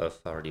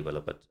far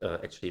developed. But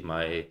actually,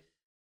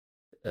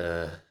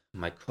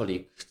 my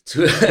colleague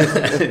two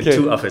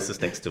offices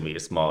next to me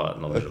is more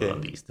knowledgeable on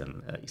the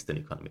Eastern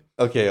economy.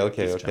 Okay.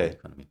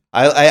 Economy.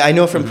 I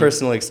know from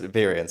personal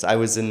experience. I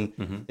was in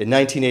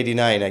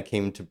 1989. I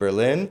came to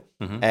Berlin,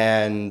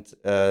 and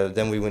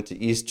then we went to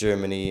East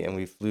Germany, and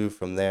we flew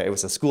from there. It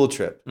was a school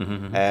trip,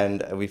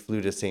 and we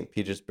flew to St.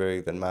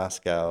 Petersburg, then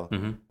Moscow.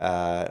 And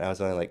I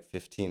was only like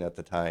 15 at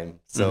the time.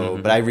 So,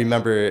 but I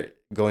remember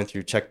going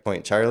through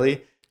Checkpoint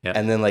Charlie. Yeah.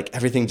 And then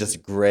everything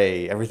just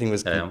gray. Everything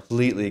was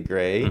completely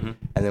gray. And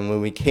then when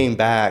we came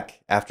back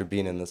after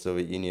being in the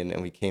Soviet Union,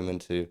 and we came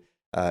into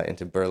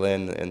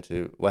Berlin,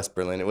 into West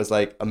Berlin, it was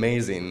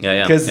amazing.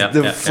 Because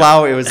the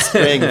flower, it was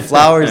spring,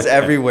 flowers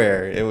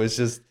everywhere. It was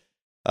just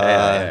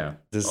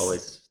this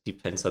always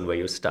depends on where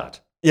you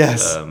start.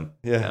 Yes.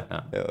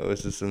 It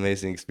was just an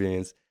amazing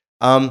experience.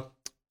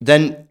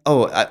 Then,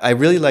 I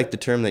really like the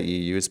term that you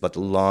used about the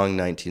long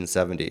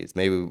 1970s.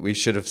 Maybe we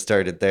should have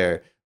started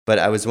there. But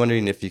I was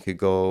wondering if we could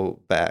go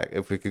back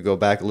a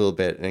little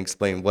bit and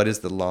explain what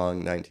is the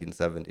long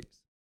 1970s.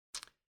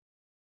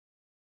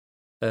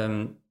 I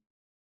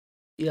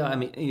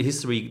mean,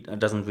 history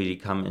doesn't really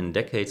come in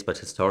decades, but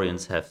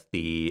historians have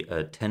the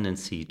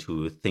tendency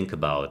to think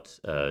about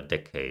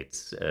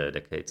decades,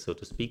 so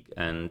to speak,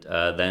 and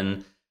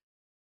then.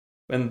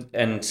 And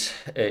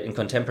in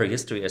contemporary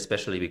history,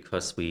 especially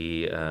because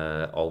we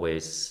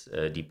always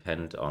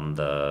depend on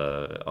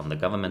the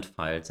government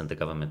files, and the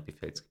government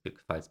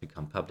files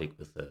become public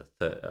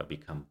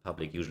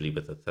usually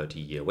with a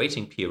 30-year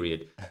waiting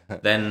period.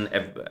 Then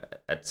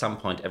at some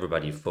point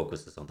everybody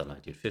focuses on the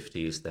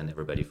 1950s, then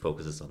everybody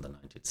focuses on the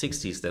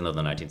 1960s, then on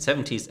the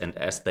 1970s, and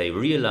as they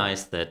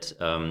realize that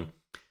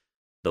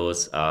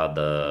those are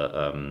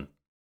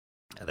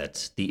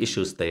that the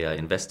issues they are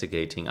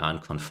investigating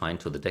aren't confined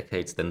to the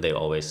decades, then they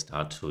always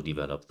start to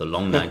develop the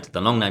long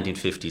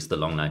 1950s, the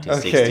long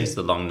 1960s,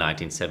 the long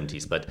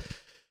 1970s. But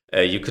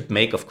you could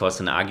make, of course,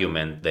 an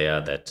argument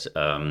there that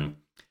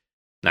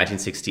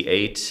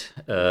 1968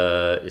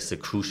 is a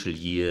crucial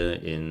year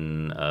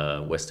in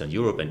Western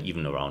Europe and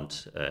even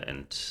around,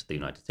 and the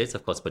United States,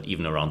 of course, but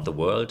even around the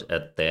world.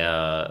 There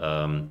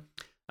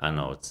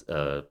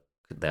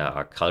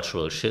are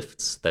cultural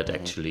shifts that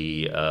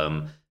actually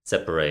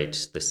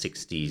separate the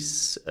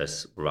 60s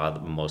as rather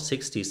more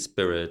 60s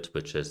spirit,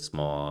 which is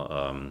more,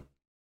 I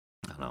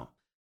don't know,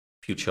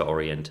 future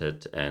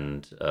oriented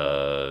and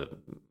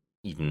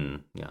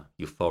even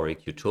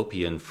euphoric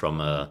utopian,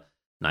 from a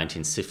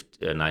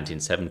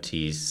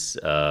 1970s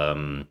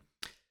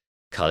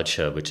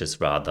culture, which is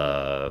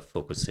rather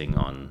focusing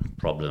on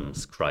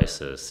problems,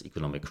 crisis,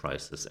 economic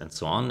crisis, and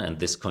so on. And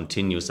this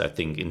continues, I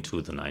think, into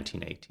the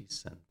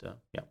 1980s. And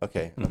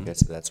Okay,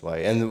 so that's why.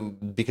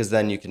 And because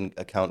then you can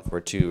account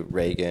for, too,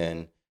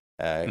 Reagan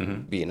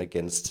being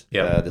against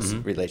this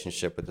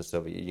relationship with the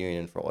Soviet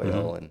Union for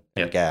oil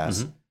and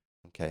gas.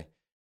 Okay.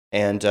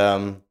 And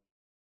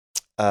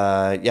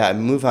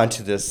move on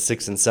to the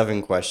 6 and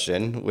 7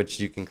 question, which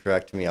you can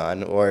correct me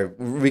on, or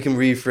we can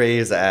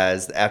rephrase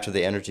as, after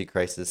the energy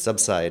crisis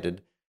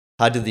subsided,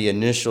 how did the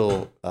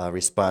initial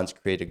response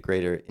create a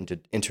greater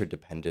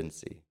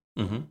interdependency?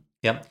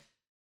 Yeah,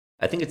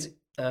 I think it's,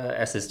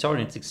 as a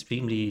historian, it's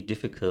extremely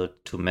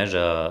difficult to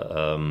measure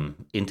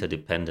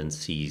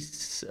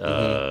interdependencies,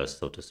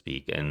 so to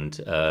speak. And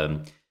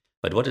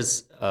but what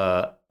is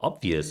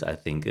obvious, I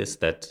think, is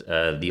that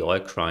the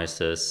oil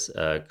crisis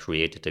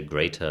created a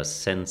greater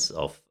sense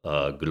of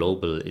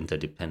global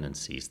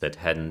interdependencies that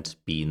hadn't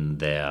been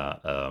there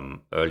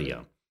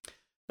earlier.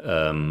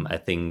 I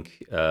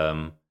think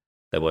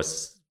there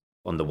was,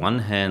 on the one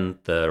hand,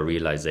 the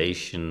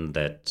realization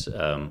that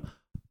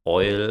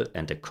oil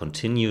and a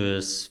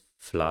continuous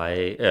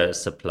supply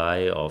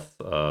of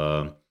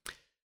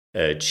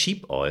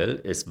cheap oil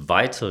is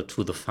vital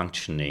to the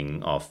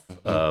functioning of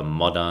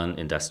modern,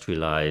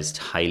 industrialized,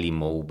 highly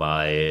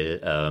mobile,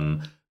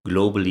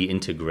 globally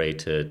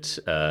integrated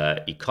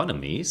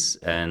economies,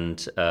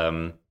 and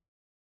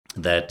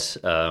that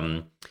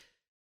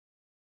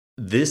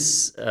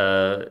this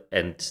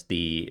and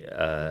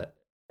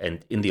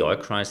in the oil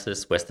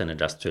crisis, Western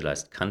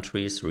industrialized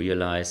countries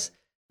realize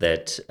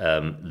that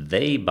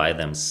they by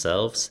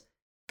themselves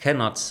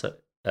cannot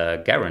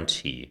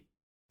guarantee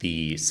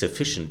the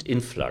sufficient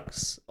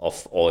influx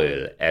of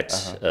oil at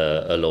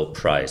a low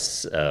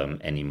price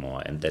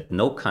anymore, and that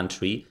no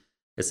country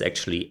is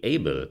actually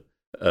able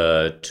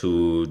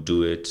to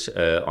do it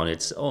on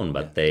its own,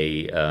 but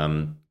they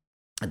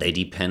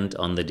depend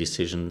on the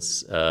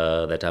decisions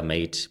that are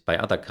made by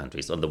other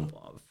countries.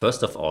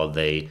 First of all,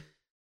 they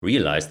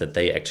realize that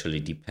they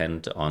actually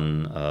depend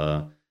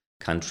on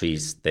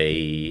countries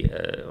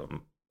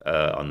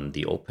on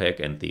the OPEC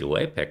and the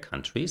OAPEC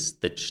countries,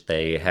 that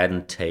they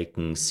hadn't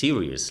taken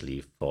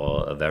seriously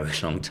for a very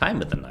long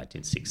time in the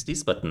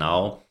 1960s. But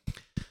now,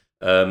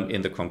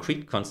 in the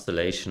concrete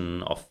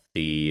constellation of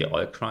the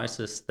oil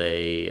crisis,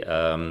 they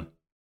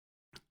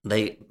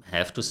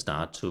have to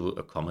start to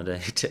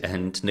accommodate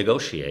and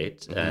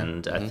negotiate.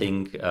 And I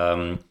think,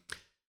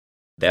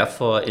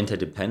 therefore,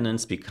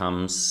 interdependence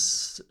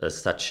becomes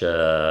such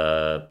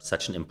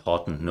an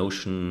important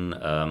notion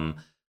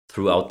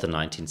throughout the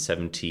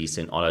 1970s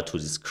in order to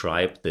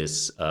describe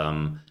this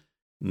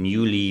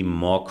newly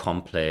more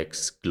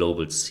complex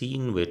global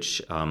scene,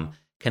 which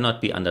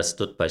cannot be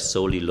understood by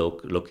solely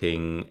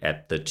looking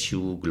at the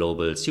two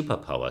global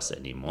superpowers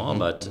anymore.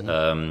 But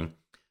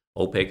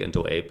OPEC and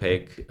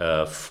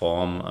OAPEC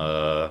form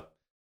a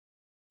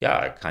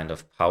kind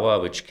of power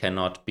which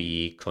cannot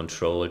be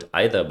controlled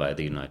either by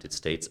the United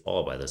States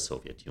or by the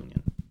Soviet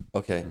Union.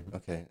 Okay.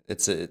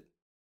 It's I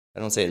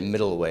don't say a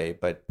middle way,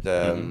 but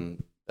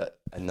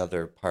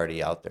another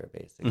party out there,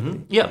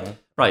 basically.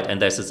 Right.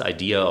 And there's this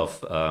idea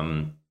of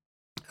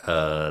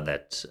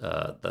that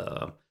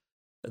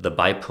the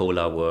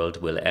bipolar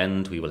world will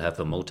end. We will have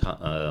a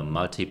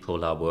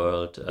multipolar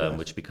world,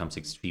 which becomes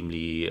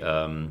extremely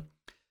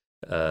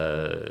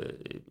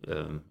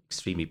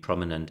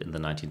prominent in the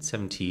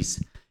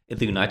 1970s. In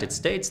the United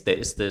States, there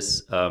is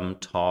this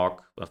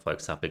talk, for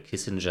example,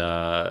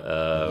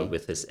 Kissinger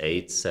with his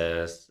aides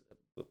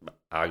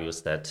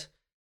argues that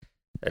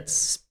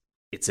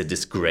it's a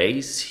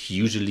disgrace.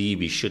 Usually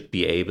we should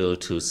be able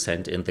to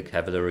send in the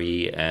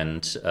cavalry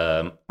and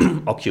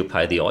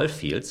occupy the oil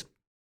fields.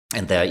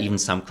 And there are even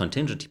some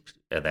contingency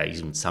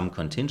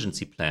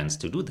plans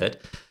to do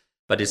that.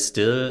 But it's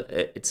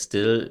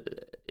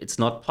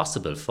not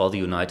possible for the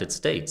United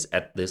States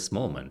at this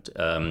moment.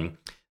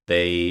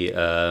 They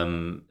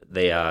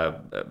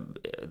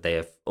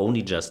have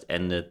only just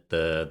ended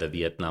the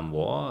Vietnam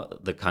War.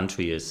 The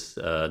country is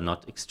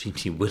not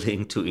extremely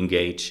willing to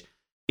engage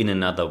in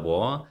another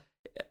war,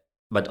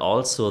 but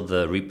also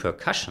the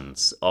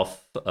repercussions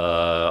of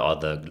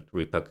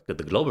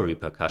the global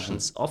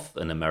repercussions of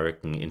an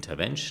American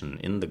intervention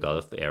in the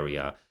Gulf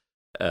area.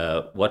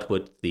 What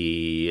would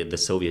the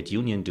Soviet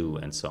Union do,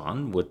 and so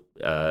on,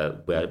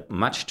 were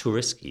much too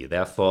risky.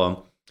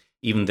 Therefore,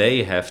 even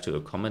they have to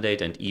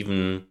accommodate, and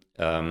even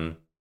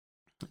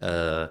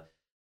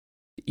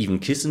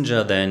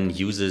Kissinger then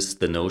uses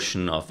the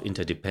notion of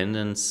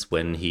interdependence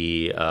when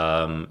he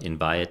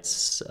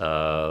invites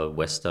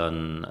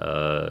Western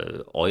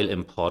oil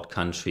import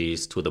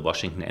countries to the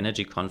Washington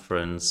Energy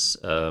Conference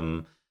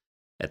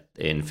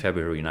in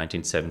February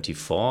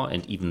 1974,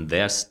 and even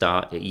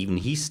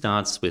he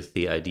starts with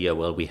the idea,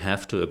 well, we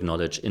have to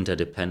acknowledge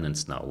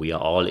interdependence now. We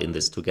are all in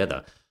this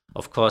together.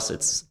 Of course,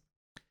 it's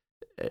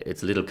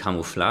a little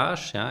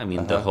camouflage. Yeah, I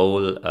mean, the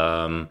whole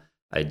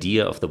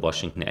idea of the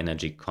Washington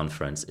Energy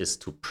Conference is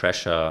to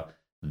pressure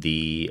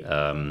the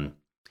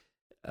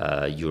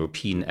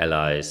European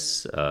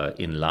allies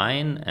in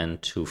line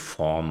and to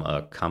form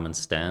a common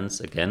stance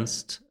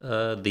against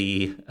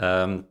the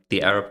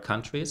Arab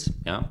countries.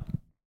 Yeah.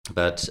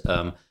 But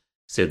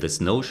still, this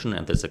notion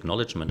and this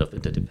acknowledgement of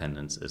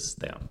interdependence is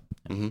there.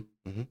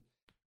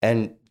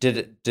 And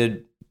did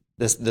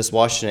this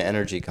Washington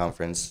Energy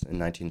Conference in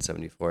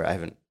 1974? I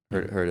haven't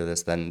heard of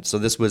this then. So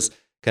this was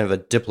kind of a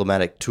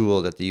diplomatic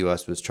tool that the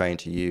U.S. was trying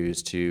to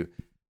use to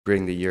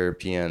bring the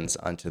Europeans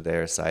onto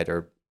their side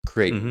or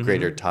create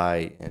greater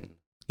tie in.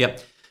 Yeah,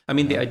 I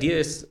mean the idea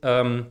is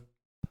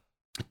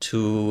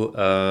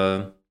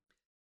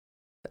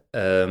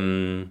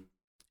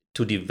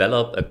to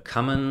develop a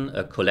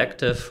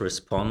collective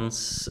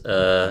response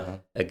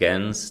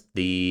against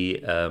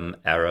the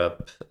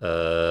Arab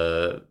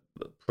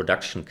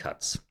production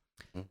cuts,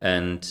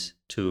 and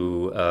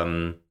to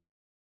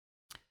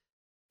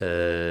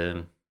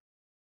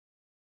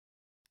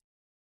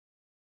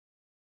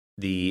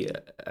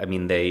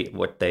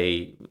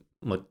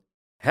what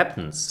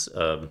happens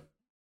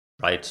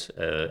right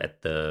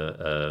at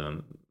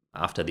the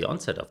after the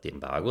onset of the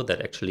embargo,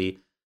 that actually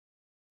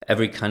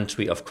every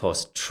country, of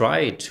course,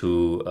 tries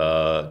to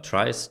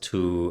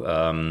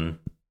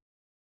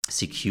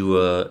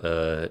secure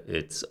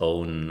its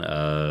own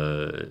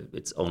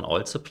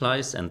oil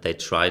supplies, and they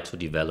try to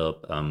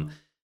develop.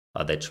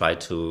 They try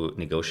to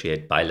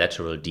negotiate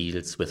bilateral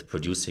deals with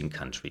producing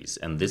countries,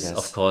 and this,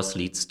 of course,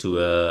 leads to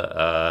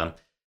a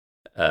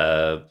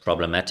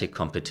problematic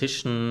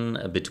competition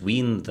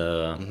between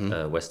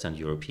the Western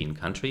European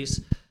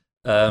countries.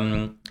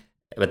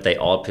 But they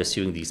are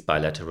pursuing these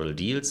bilateral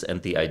deals,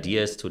 and the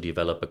idea is to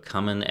develop a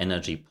common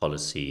energy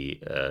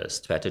policy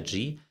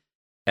strategy,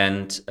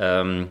 and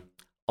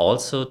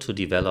also to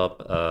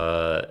develop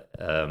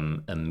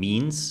a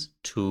means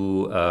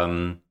to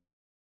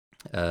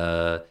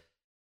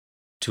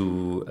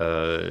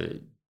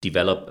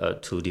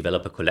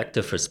develop a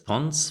collective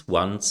response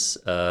once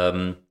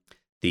a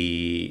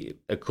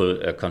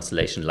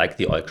constellation like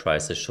the oil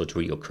crisis should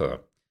reoccur.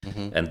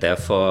 And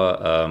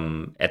therefore,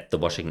 at the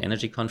Washington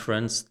Energy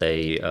Conference,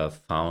 they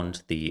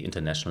found the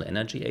International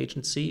Energy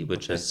Agency,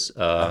 which is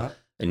a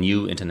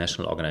new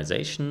international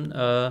organization.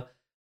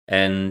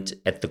 And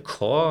at the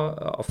core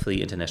of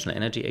the International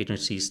Energy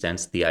Agency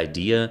stands the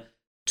idea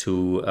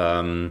to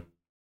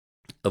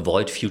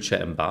avoid future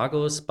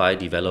embargoes by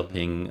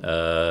developing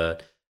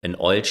an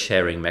oil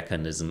sharing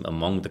mechanism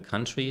among the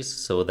countries,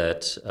 so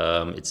that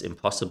it's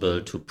impossible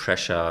to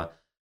pressure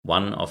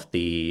one of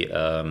the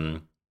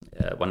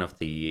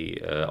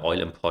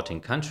oil importing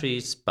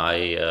countries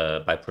by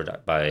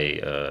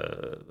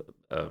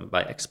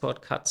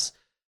export cuts,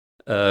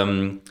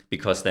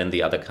 because then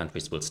the other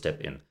countries will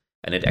step in.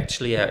 And it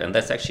actually, and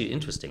that's actually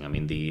interesting. I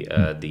mean, the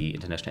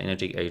International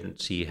Energy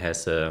Agency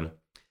has a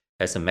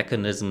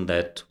mechanism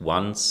that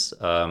once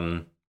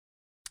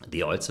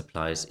the oil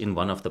supplies in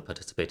one of the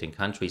participating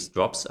countries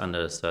drops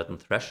under a certain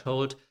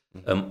threshold,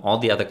 all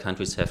the other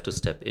countries have to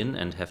step in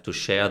and have to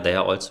share their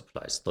oil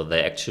supplies. So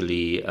they're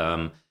actually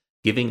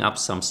giving up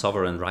some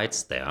sovereign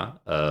rights there.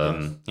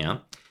 Yeah.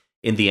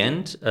 In the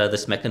end,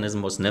 this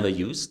mechanism was never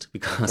used,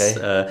 because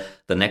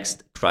the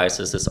next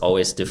crisis is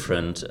always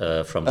different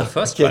from the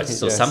first crisis.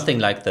 So something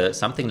like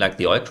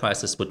the oil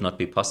crisis would not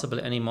be possible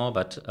anymore.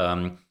 But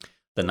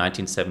the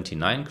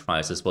 1979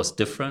 crisis was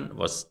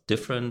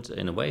different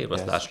in a way. It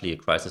was largely a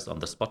crisis on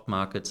the spot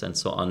markets and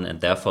so on,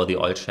 and therefore the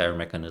oil share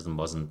mechanism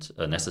wasn't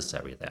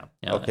necessary there.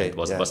 Yeah, it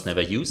was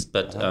never used,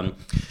 but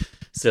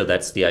still,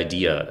 that's the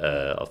idea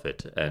of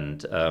it.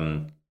 And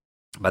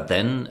but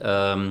then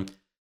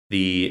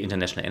the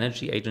International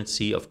Energy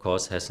Agency, of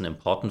course, has an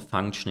important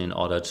function in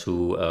order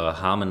to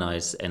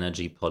harmonize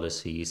energy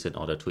policies, in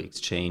order to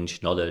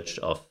exchange knowledge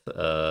of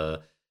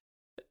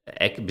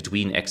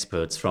between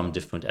experts from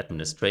different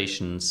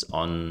administrations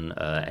on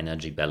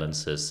energy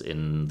balances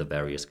in the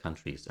various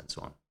countries and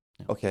so on.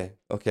 Yeah.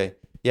 Okay.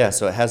 Yeah,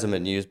 so it hasn't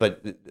been used,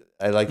 but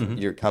I like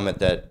your comment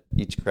that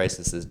each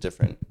crisis is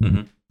different.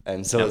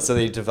 And so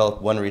they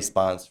develop one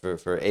response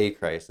for a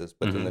crisis,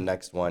 but then the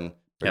next one,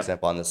 for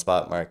example, on the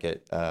spot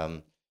market,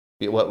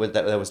 what would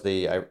that was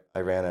the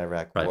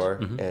Iran-Iraq war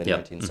in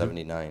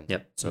 1979.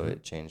 So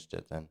it changed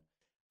it then.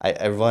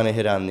 I want to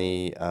hit on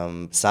the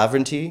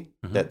sovereignty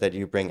that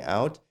you bring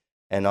out,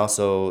 and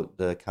also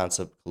the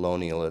concept of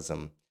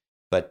colonialism.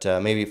 But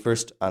maybe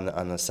first on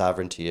the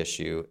sovereignty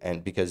issue,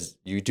 and because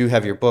you do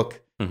have your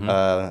book,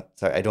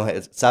 sorry, I don't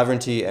have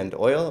sovereignty and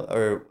oil,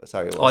 or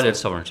sorry, oil and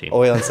sovereignty.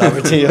 Oil and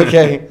sovereignty,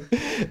 okay.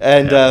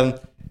 And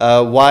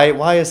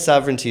why is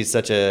sovereignty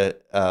such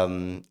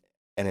an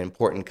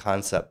important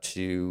concept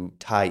to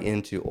tie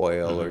into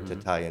oil or to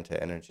tie into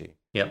energy?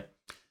 Yeah,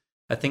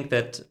 I think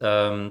that.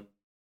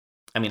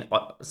 I mean,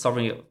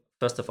 sovereignty,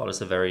 first of all,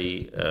 is a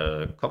very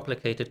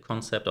complicated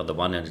concept. On the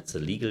one hand, it's a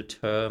legal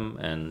term,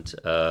 and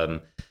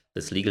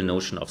this legal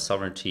notion of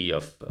sovereignty,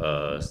 of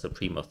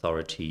supreme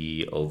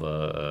authority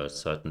over a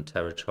certain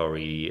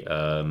territory,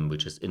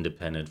 which is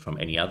independent from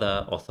any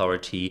other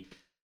authority.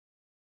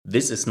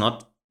 This is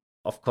not,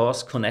 of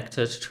course,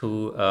 connected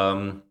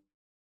to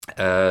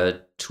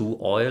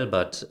oil,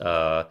 but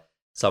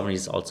sovereignty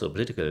is also a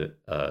political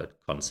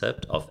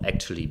concept of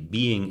actually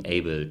being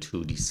able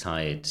to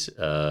decide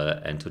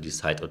and to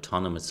decide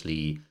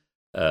autonomously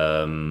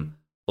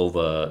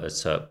over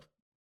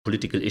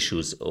political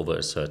issues over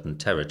a certain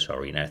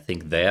territory. And I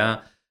think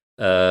there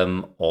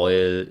oil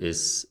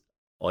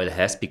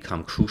has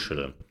become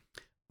crucial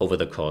over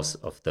the course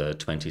of the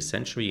 20th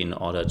century in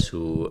order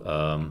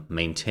to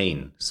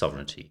maintain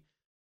sovereignty.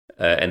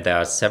 And there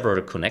are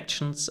several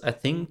connections, I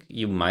think,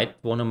 you might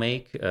want to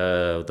make.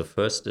 The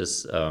first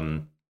is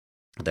that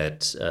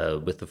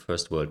with the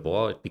First World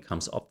War, it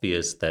becomes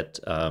obvious that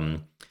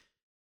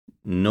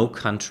no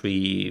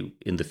country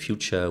in the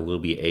future will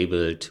be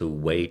able to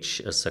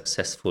wage a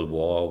successful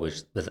war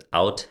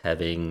without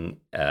having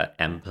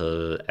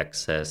ample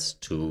access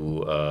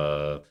to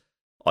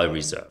oil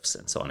reserves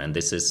and so on. And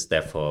this is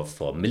therefore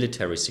for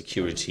military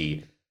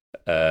security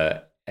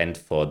and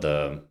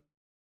for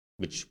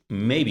which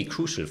may be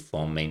crucial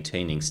for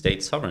maintaining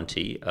state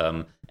sovereignty,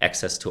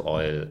 access to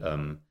oil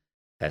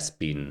has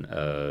been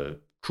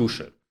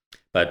crucial.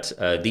 But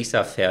these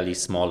are fairly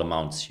small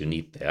amounts you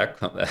need there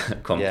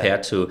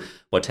compared to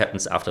what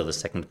happens after the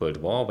Second World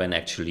War, when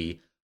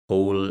actually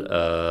whole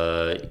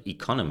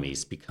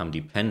economies become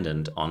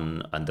dependent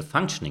on, and the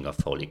functioning of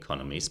whole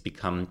economies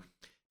become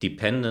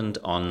dependent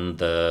on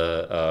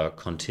the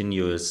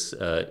continuous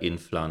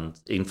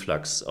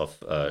influx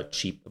of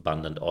cheap,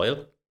 abundant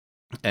oil.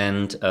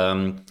 And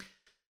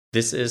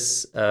this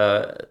is,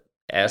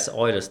 as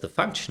oil is the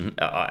function,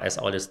 as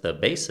oil is the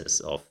basis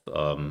of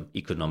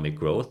economic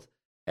growth,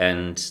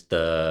 and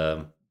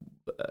the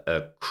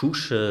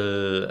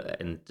crucial,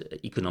 and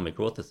economic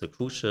growth is a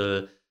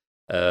crucial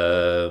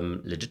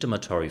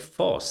legitimatory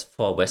force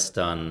for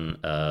Western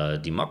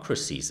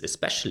democracies,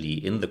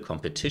 especially in the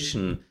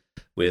competition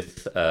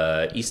with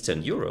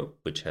Eastern Europe,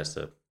 which has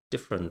a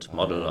different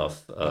model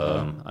of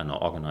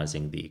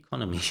organizing the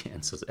economy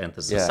and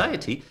the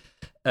society.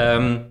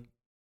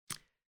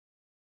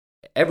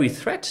 Every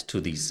threat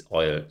to these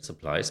oil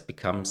supplies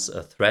becomes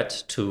a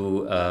threat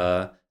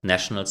to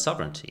national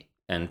sovereignty,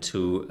 and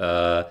to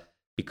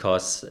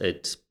because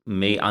it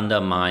may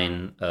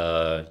undermine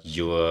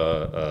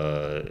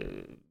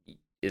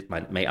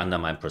may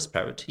undermine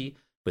prosperity.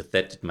 With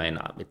that,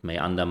 it may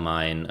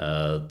undermine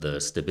the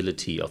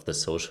stability of the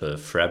social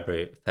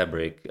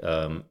fabric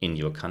in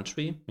your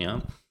country. Yeah,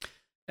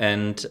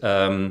 and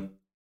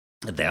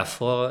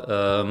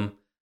therefore,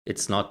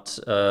 it's no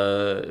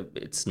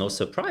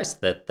surprise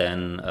that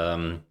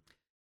then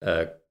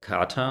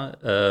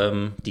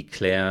Carter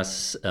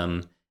declares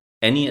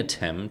any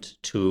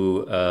attempt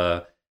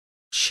to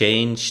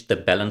change the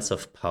balance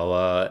of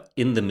power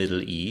in the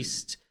Middle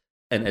East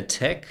an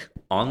attack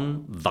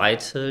on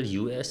vital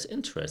U.S.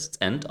 interests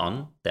and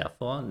on,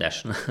 therefore,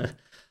 national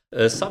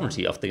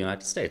sovereignty of the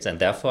United States. And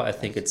therefore, I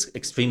think it's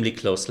extremely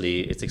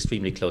closely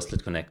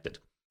connected.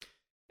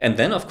 And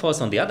then, of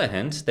course, on the other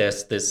hand,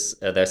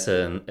 there's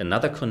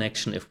another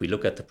connection if we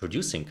look at the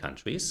producing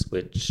countries,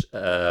 which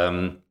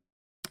in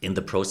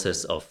the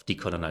process of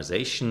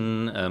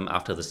decolonization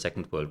after the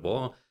Second World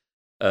War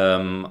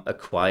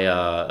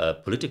acquire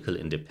political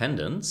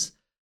independence,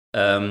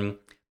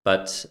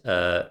 but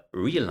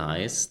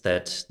realize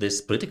that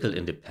this political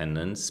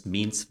independence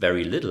means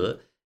very little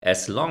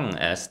as long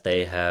as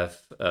they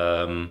have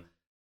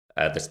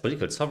this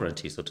political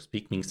sovereignty, so to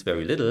speak, means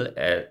very little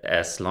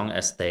as long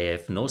as they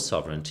have no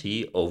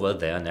sovereignty over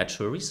their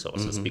natural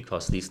resources,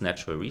 because these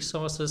natural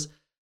resources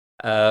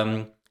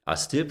are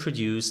still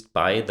produced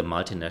by the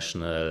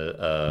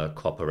multinational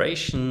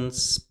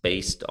corporations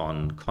based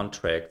on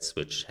contracts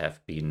which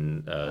have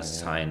been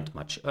signed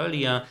much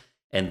earlier,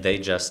 and they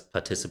just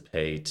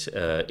participate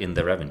in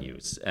the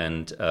revenues.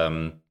 And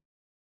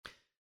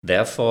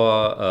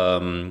therefore,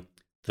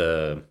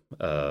 the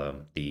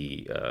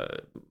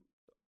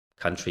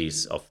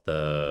countries of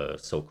the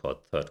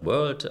so-called Third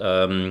World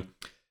and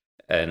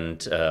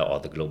or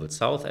the Global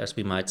South, as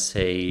we might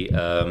say,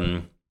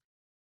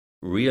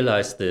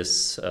 realized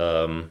this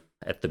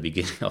at the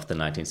beginning of the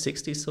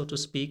 1960s, so to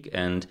speak,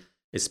 and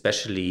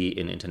especially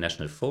in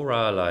international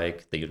fora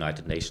like the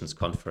United Nations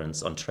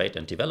Conference on Trade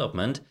and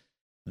Development,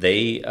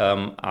 they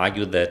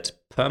argue that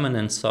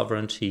permanent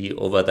sovereignty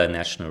over their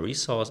natural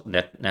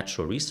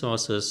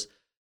resources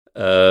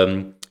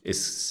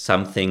is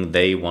something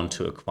they want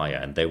to acquire,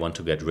 and they want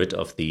to get rid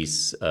of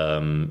these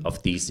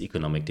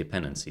economic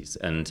dependencies.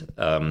 And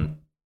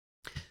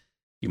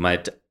you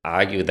might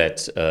argue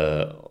that,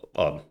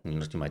 or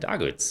not you might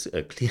argue, it's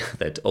clear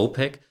that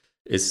OPEC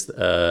is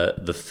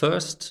the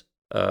first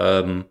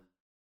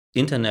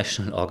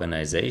international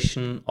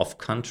organization of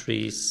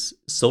countries,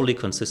 solely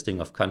consisting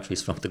of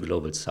countries from the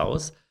Global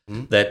South,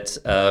 that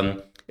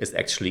is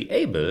actually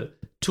able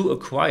to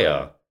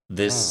acquire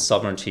this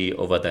sovereignty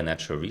over their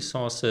natural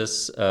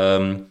resources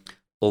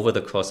over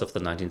the course of the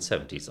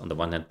 1970s. On the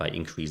one hand, by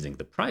increasing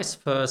the price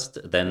first,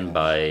 then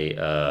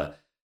by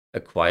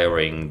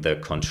acquiring the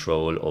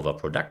control over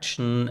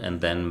production,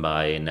 and then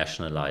by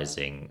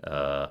nationalizing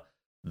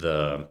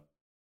the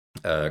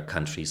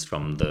countries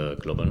from the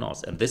global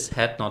north. And this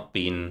had not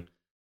been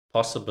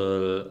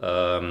possible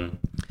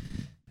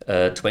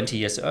 20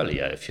 years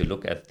earlier. If you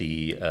look at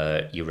the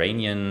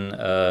Iranian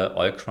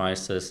oil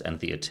crisis and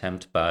the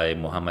attempt by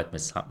Mohammad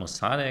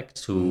Mossadegh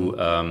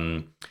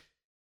to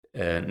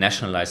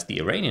nationalize the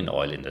Iranian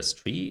oil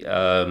industry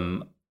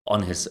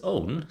on his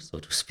own, so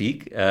to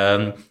speak,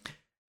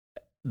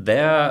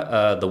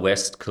 there the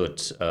West could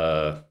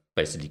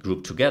basically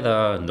group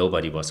together.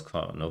 Nobody was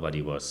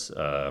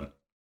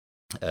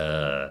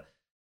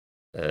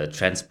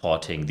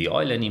transporting the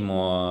oil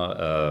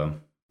anymore.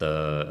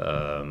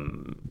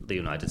 The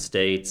United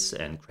States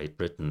and Great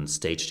Britain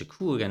staged a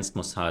coup against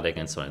Mossadegh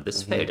and so on.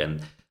 This failed,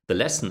 and the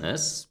lesson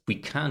is we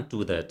can't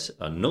do that.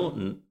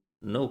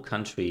 No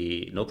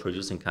country, no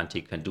producing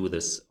country can do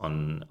this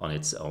on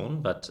its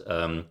own, but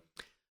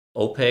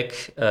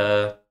OPEC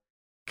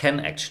can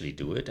actually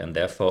do it, and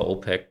therefore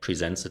OPEC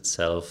presents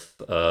itself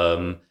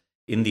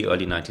in the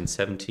early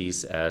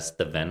 1970s as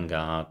the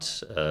vanguard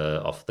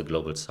of the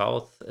global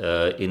south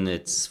in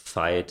its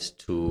fight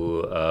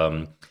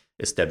to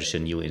establish a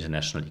new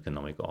international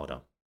economic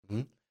order.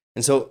 Mm-hmm.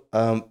 And so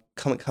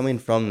coming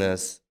from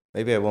this,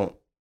 maybe I won't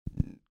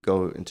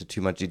go into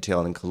too much detail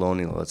on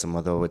colonialism,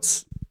 although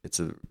it's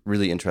a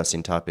really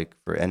interesting topic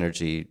for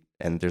energy,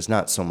 and there's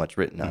not so much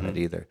written on it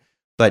either.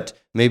 But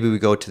maybe we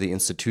go to the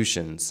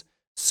institutions.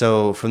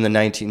 So from the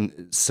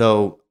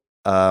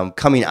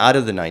coming out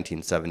of the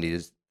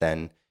 1970s,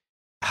 then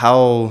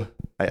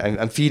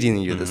I'm feeding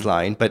you this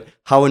line, but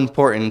how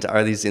important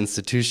are these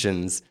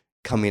institutions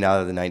coming out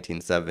of the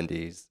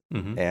 1970s?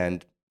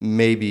 And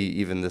maybe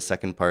even the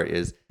second part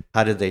is,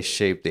 how did they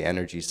shape the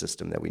energy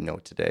system that we know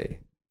today?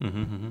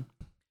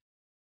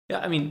 Yeah,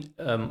 I mean,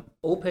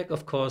 OPEC,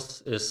 of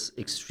course, is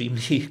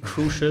extremely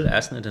crucial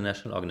as an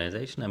international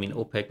organization. I mean,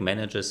 OPEC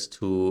manages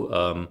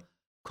to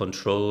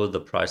control the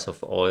price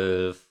of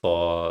oil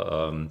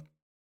for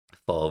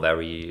a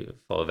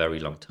very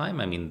long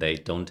time. I mean, they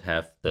don't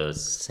have the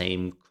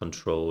same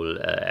control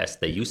as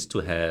they used to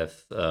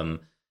have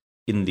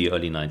in the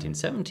early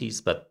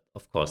 1970s, but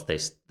of course they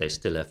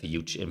still have a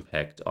huge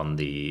impact on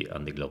the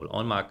global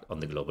oil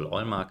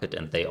market,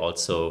 and they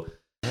also.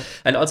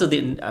 And also,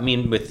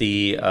 with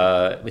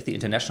the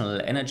International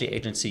Energy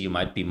Agency, you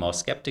might be more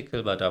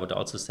skeptical, but I would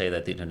also say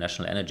that the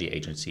International Energy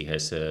Agency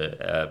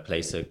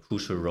plays a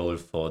crucial role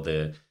for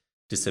the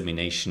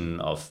dissemination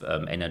of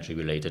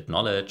energy-related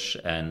knowledge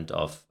and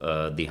of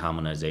the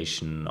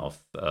harmonization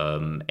of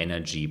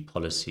energy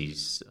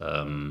policies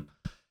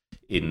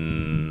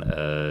in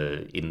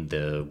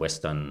the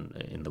Western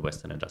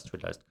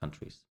industrialized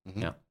countries.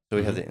 Yeah. So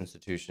we have the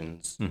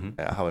institutions,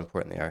 how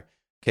important they are.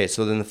 Okay,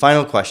 so then the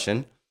final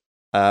question.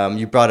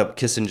 You brought up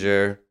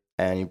Kissinger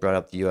and you brought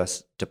up the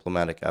U.S.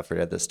 diplomatic effort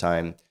at this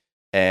time,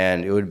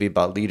 and it would be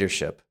about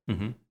leadership.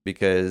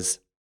 Because,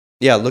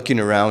 looking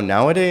around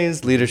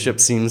nowadays, leadership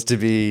seems to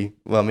be,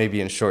 well,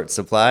 maybe in short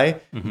supply,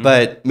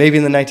 but maybe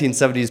in the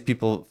 1970s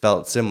people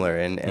felt similar.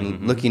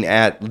 And looking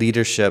at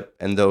leadership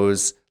and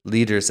those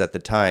leaders at the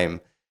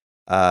time,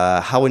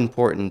 how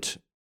important,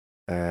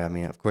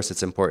 of course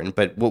it's important,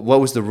 but what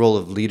was the role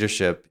of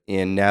leadership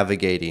in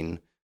navigating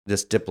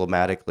this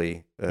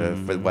diplomatically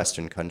for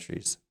Western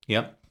countries?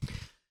 Yeah,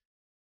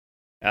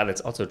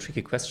 that's also a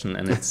tricky question,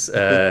 and it's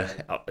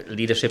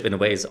leadership in a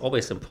way is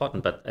always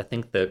important. But I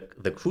think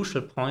the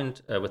crucial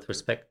point with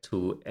respect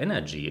to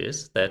energy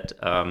is that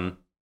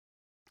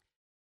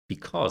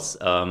because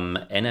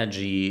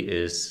energy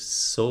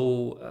is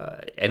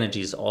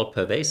all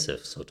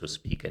pervasive, so to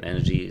speak, and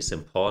energy is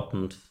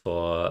important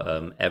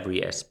for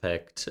every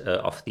aspect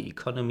of the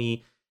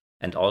economy,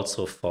 and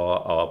also for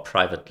our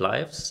private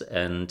lives,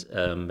 and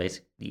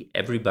basically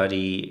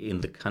everybody in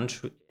the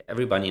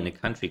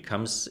country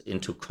comes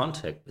into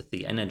contact with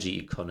the energy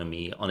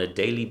economy on a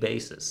daily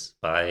basis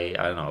by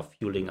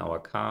fueling our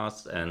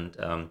cars and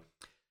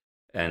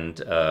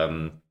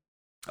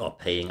or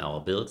paying our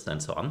bills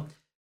and so on.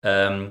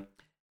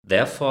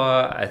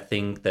 Therefore, I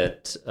think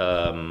that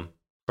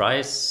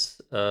price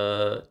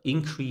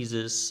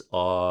increases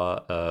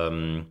or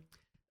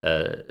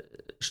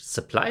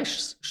supply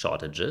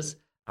shortages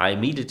are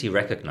immediately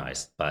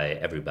recognized by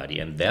everybody,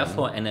 and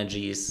therefore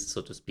energy is,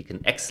 so to speak,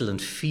 an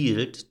excellent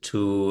field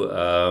to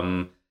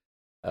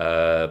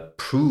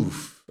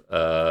prove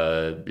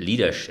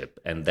leadership,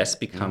 and this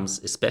becomes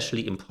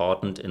especially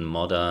important in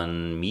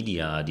modern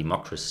media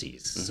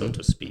democracies, so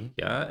to speak.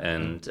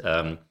 And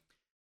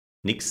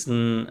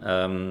Nixon,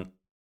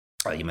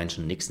 you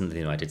mentioned Nixon in the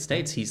United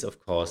States. He's of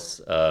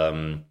course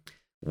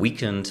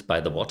weakened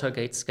by the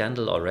Watergate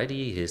scandal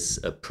already. His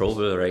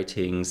approval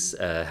ratings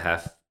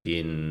have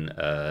been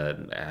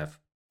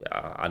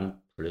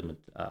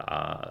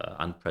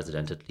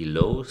unprecedentedly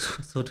low,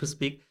 so to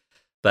speak.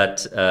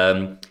 But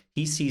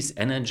he sees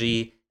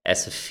energy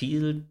as a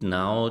field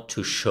now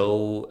to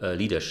show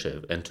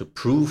leadership and to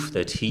prove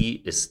that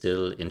he is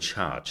still in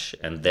charge.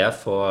 And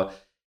therefore,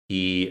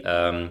 he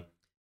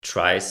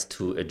tries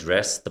to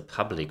address the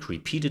public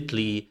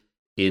repeatedly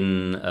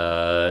in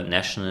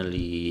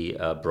nationally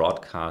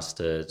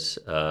broadcasted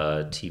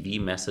TV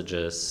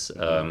messages,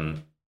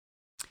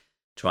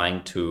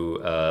 trying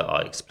to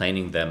or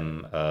explaining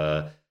them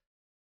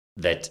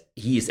that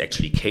he is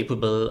actually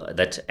capable,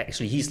 that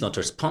actually he's not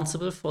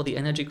responsible for the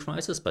energy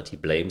crisis, but he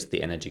blames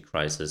the energy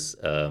crisis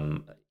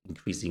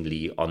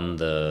increasingly on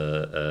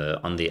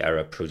the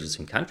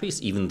Arab-producing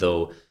countries, even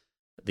though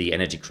the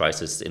energy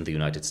crisis in the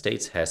United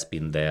States has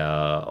been there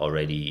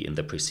already in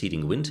the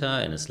preceding winter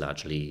and is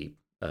largely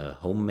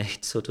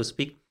homemade, so to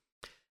speak.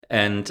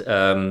 And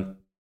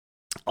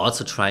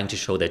also trying to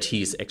show that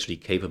he is actually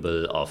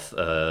capable of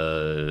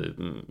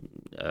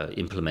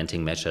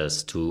implementing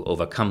measures to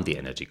overcome the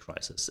energy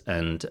crisis.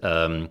 And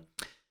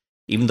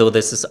even though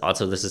this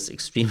is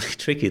extremely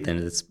tricky, then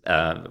it's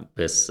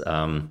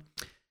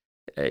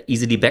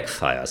easily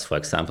backfires. For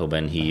example,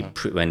 when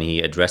he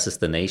addresses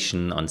the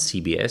nation on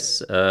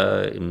CBS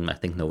in, I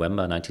think,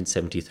 November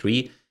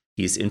 1973,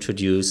 he's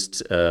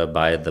introduced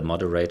by the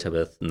moderator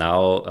with,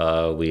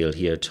 "Now we'll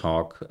hear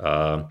talk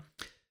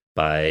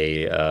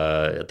by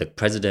the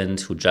president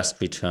who just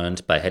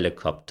returned by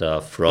helicopter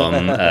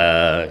from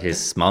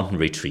his mountain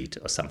retreat,"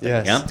 or something.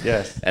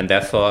 Yes. And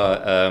therefore,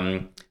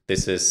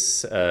 this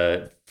is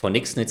for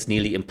Nixon, it's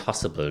nearly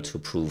impossible to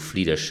prove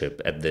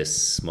leadership at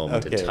this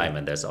moment in time.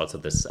 And there's also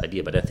this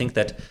idea. But I think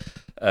that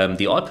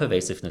the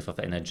all-pervasiveness of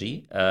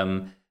energy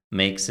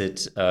makes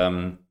it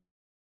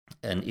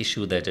an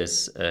issue that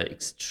is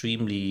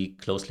extremely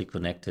closely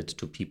connected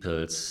to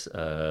people's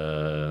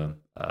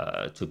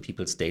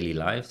daily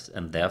lives,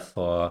 and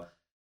therefore,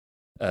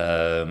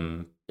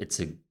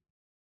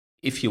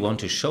 if you want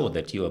to show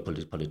that you are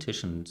a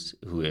politician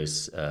who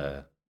is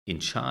in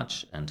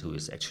charge and who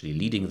is actually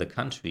leading the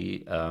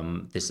country,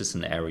 this is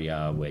an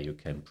area where you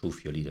can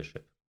prove your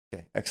leadership.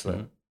 Okay,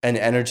 excellent. And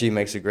energy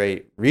makes a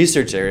great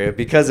research area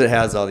because it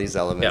has all these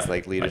elements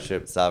like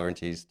leadership,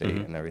 sovereignty, state,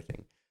 and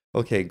everything.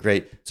 Okay,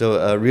 great. So,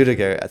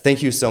 Rüdiger,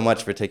 thank you so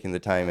much for taking the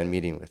time and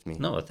meeting with me.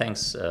 No,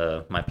 thanks.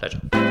 My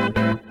pleasure.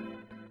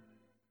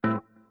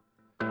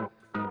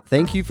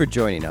 Thank you for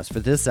joining us for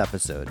this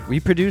episode. We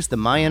produced the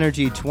My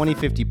Energy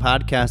 2050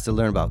 podcast to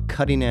learn about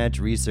cutting-edge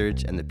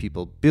research and the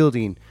people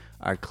building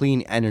our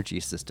clean energy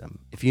system.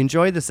 If you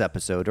enjoyed this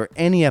episode or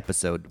any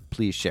episode,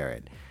 please share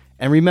it.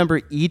 And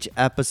remember, each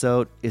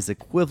episode is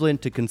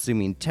equivalent to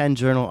consuming 10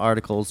 journal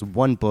articles,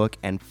 1 book,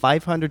 and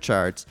 500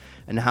 charts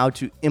on how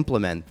to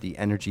implement the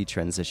energy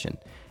transition.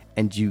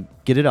 And you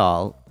get it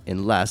all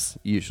in less,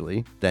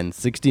 usually, than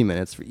 60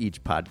 minutes for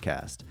each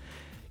podcast.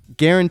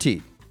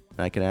 Guaranteed.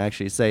 I can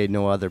actually say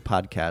no other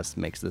podcast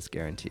makes this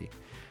guarantee.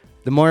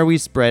 The more we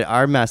spread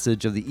our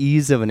message of the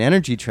ease of an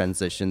energy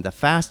transition, the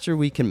faster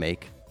we can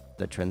make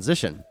the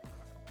transition.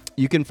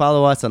 You can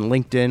follow us on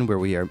LinkedIn, where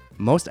we are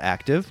most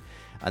active,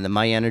 on the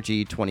My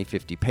Energy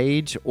 2050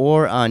 page,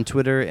 or on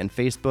Twitter and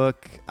Facebook.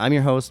 I'm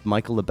your host,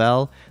 Michael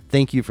LaBelle.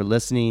 Thank you for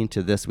listening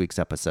to this week's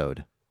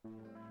episode.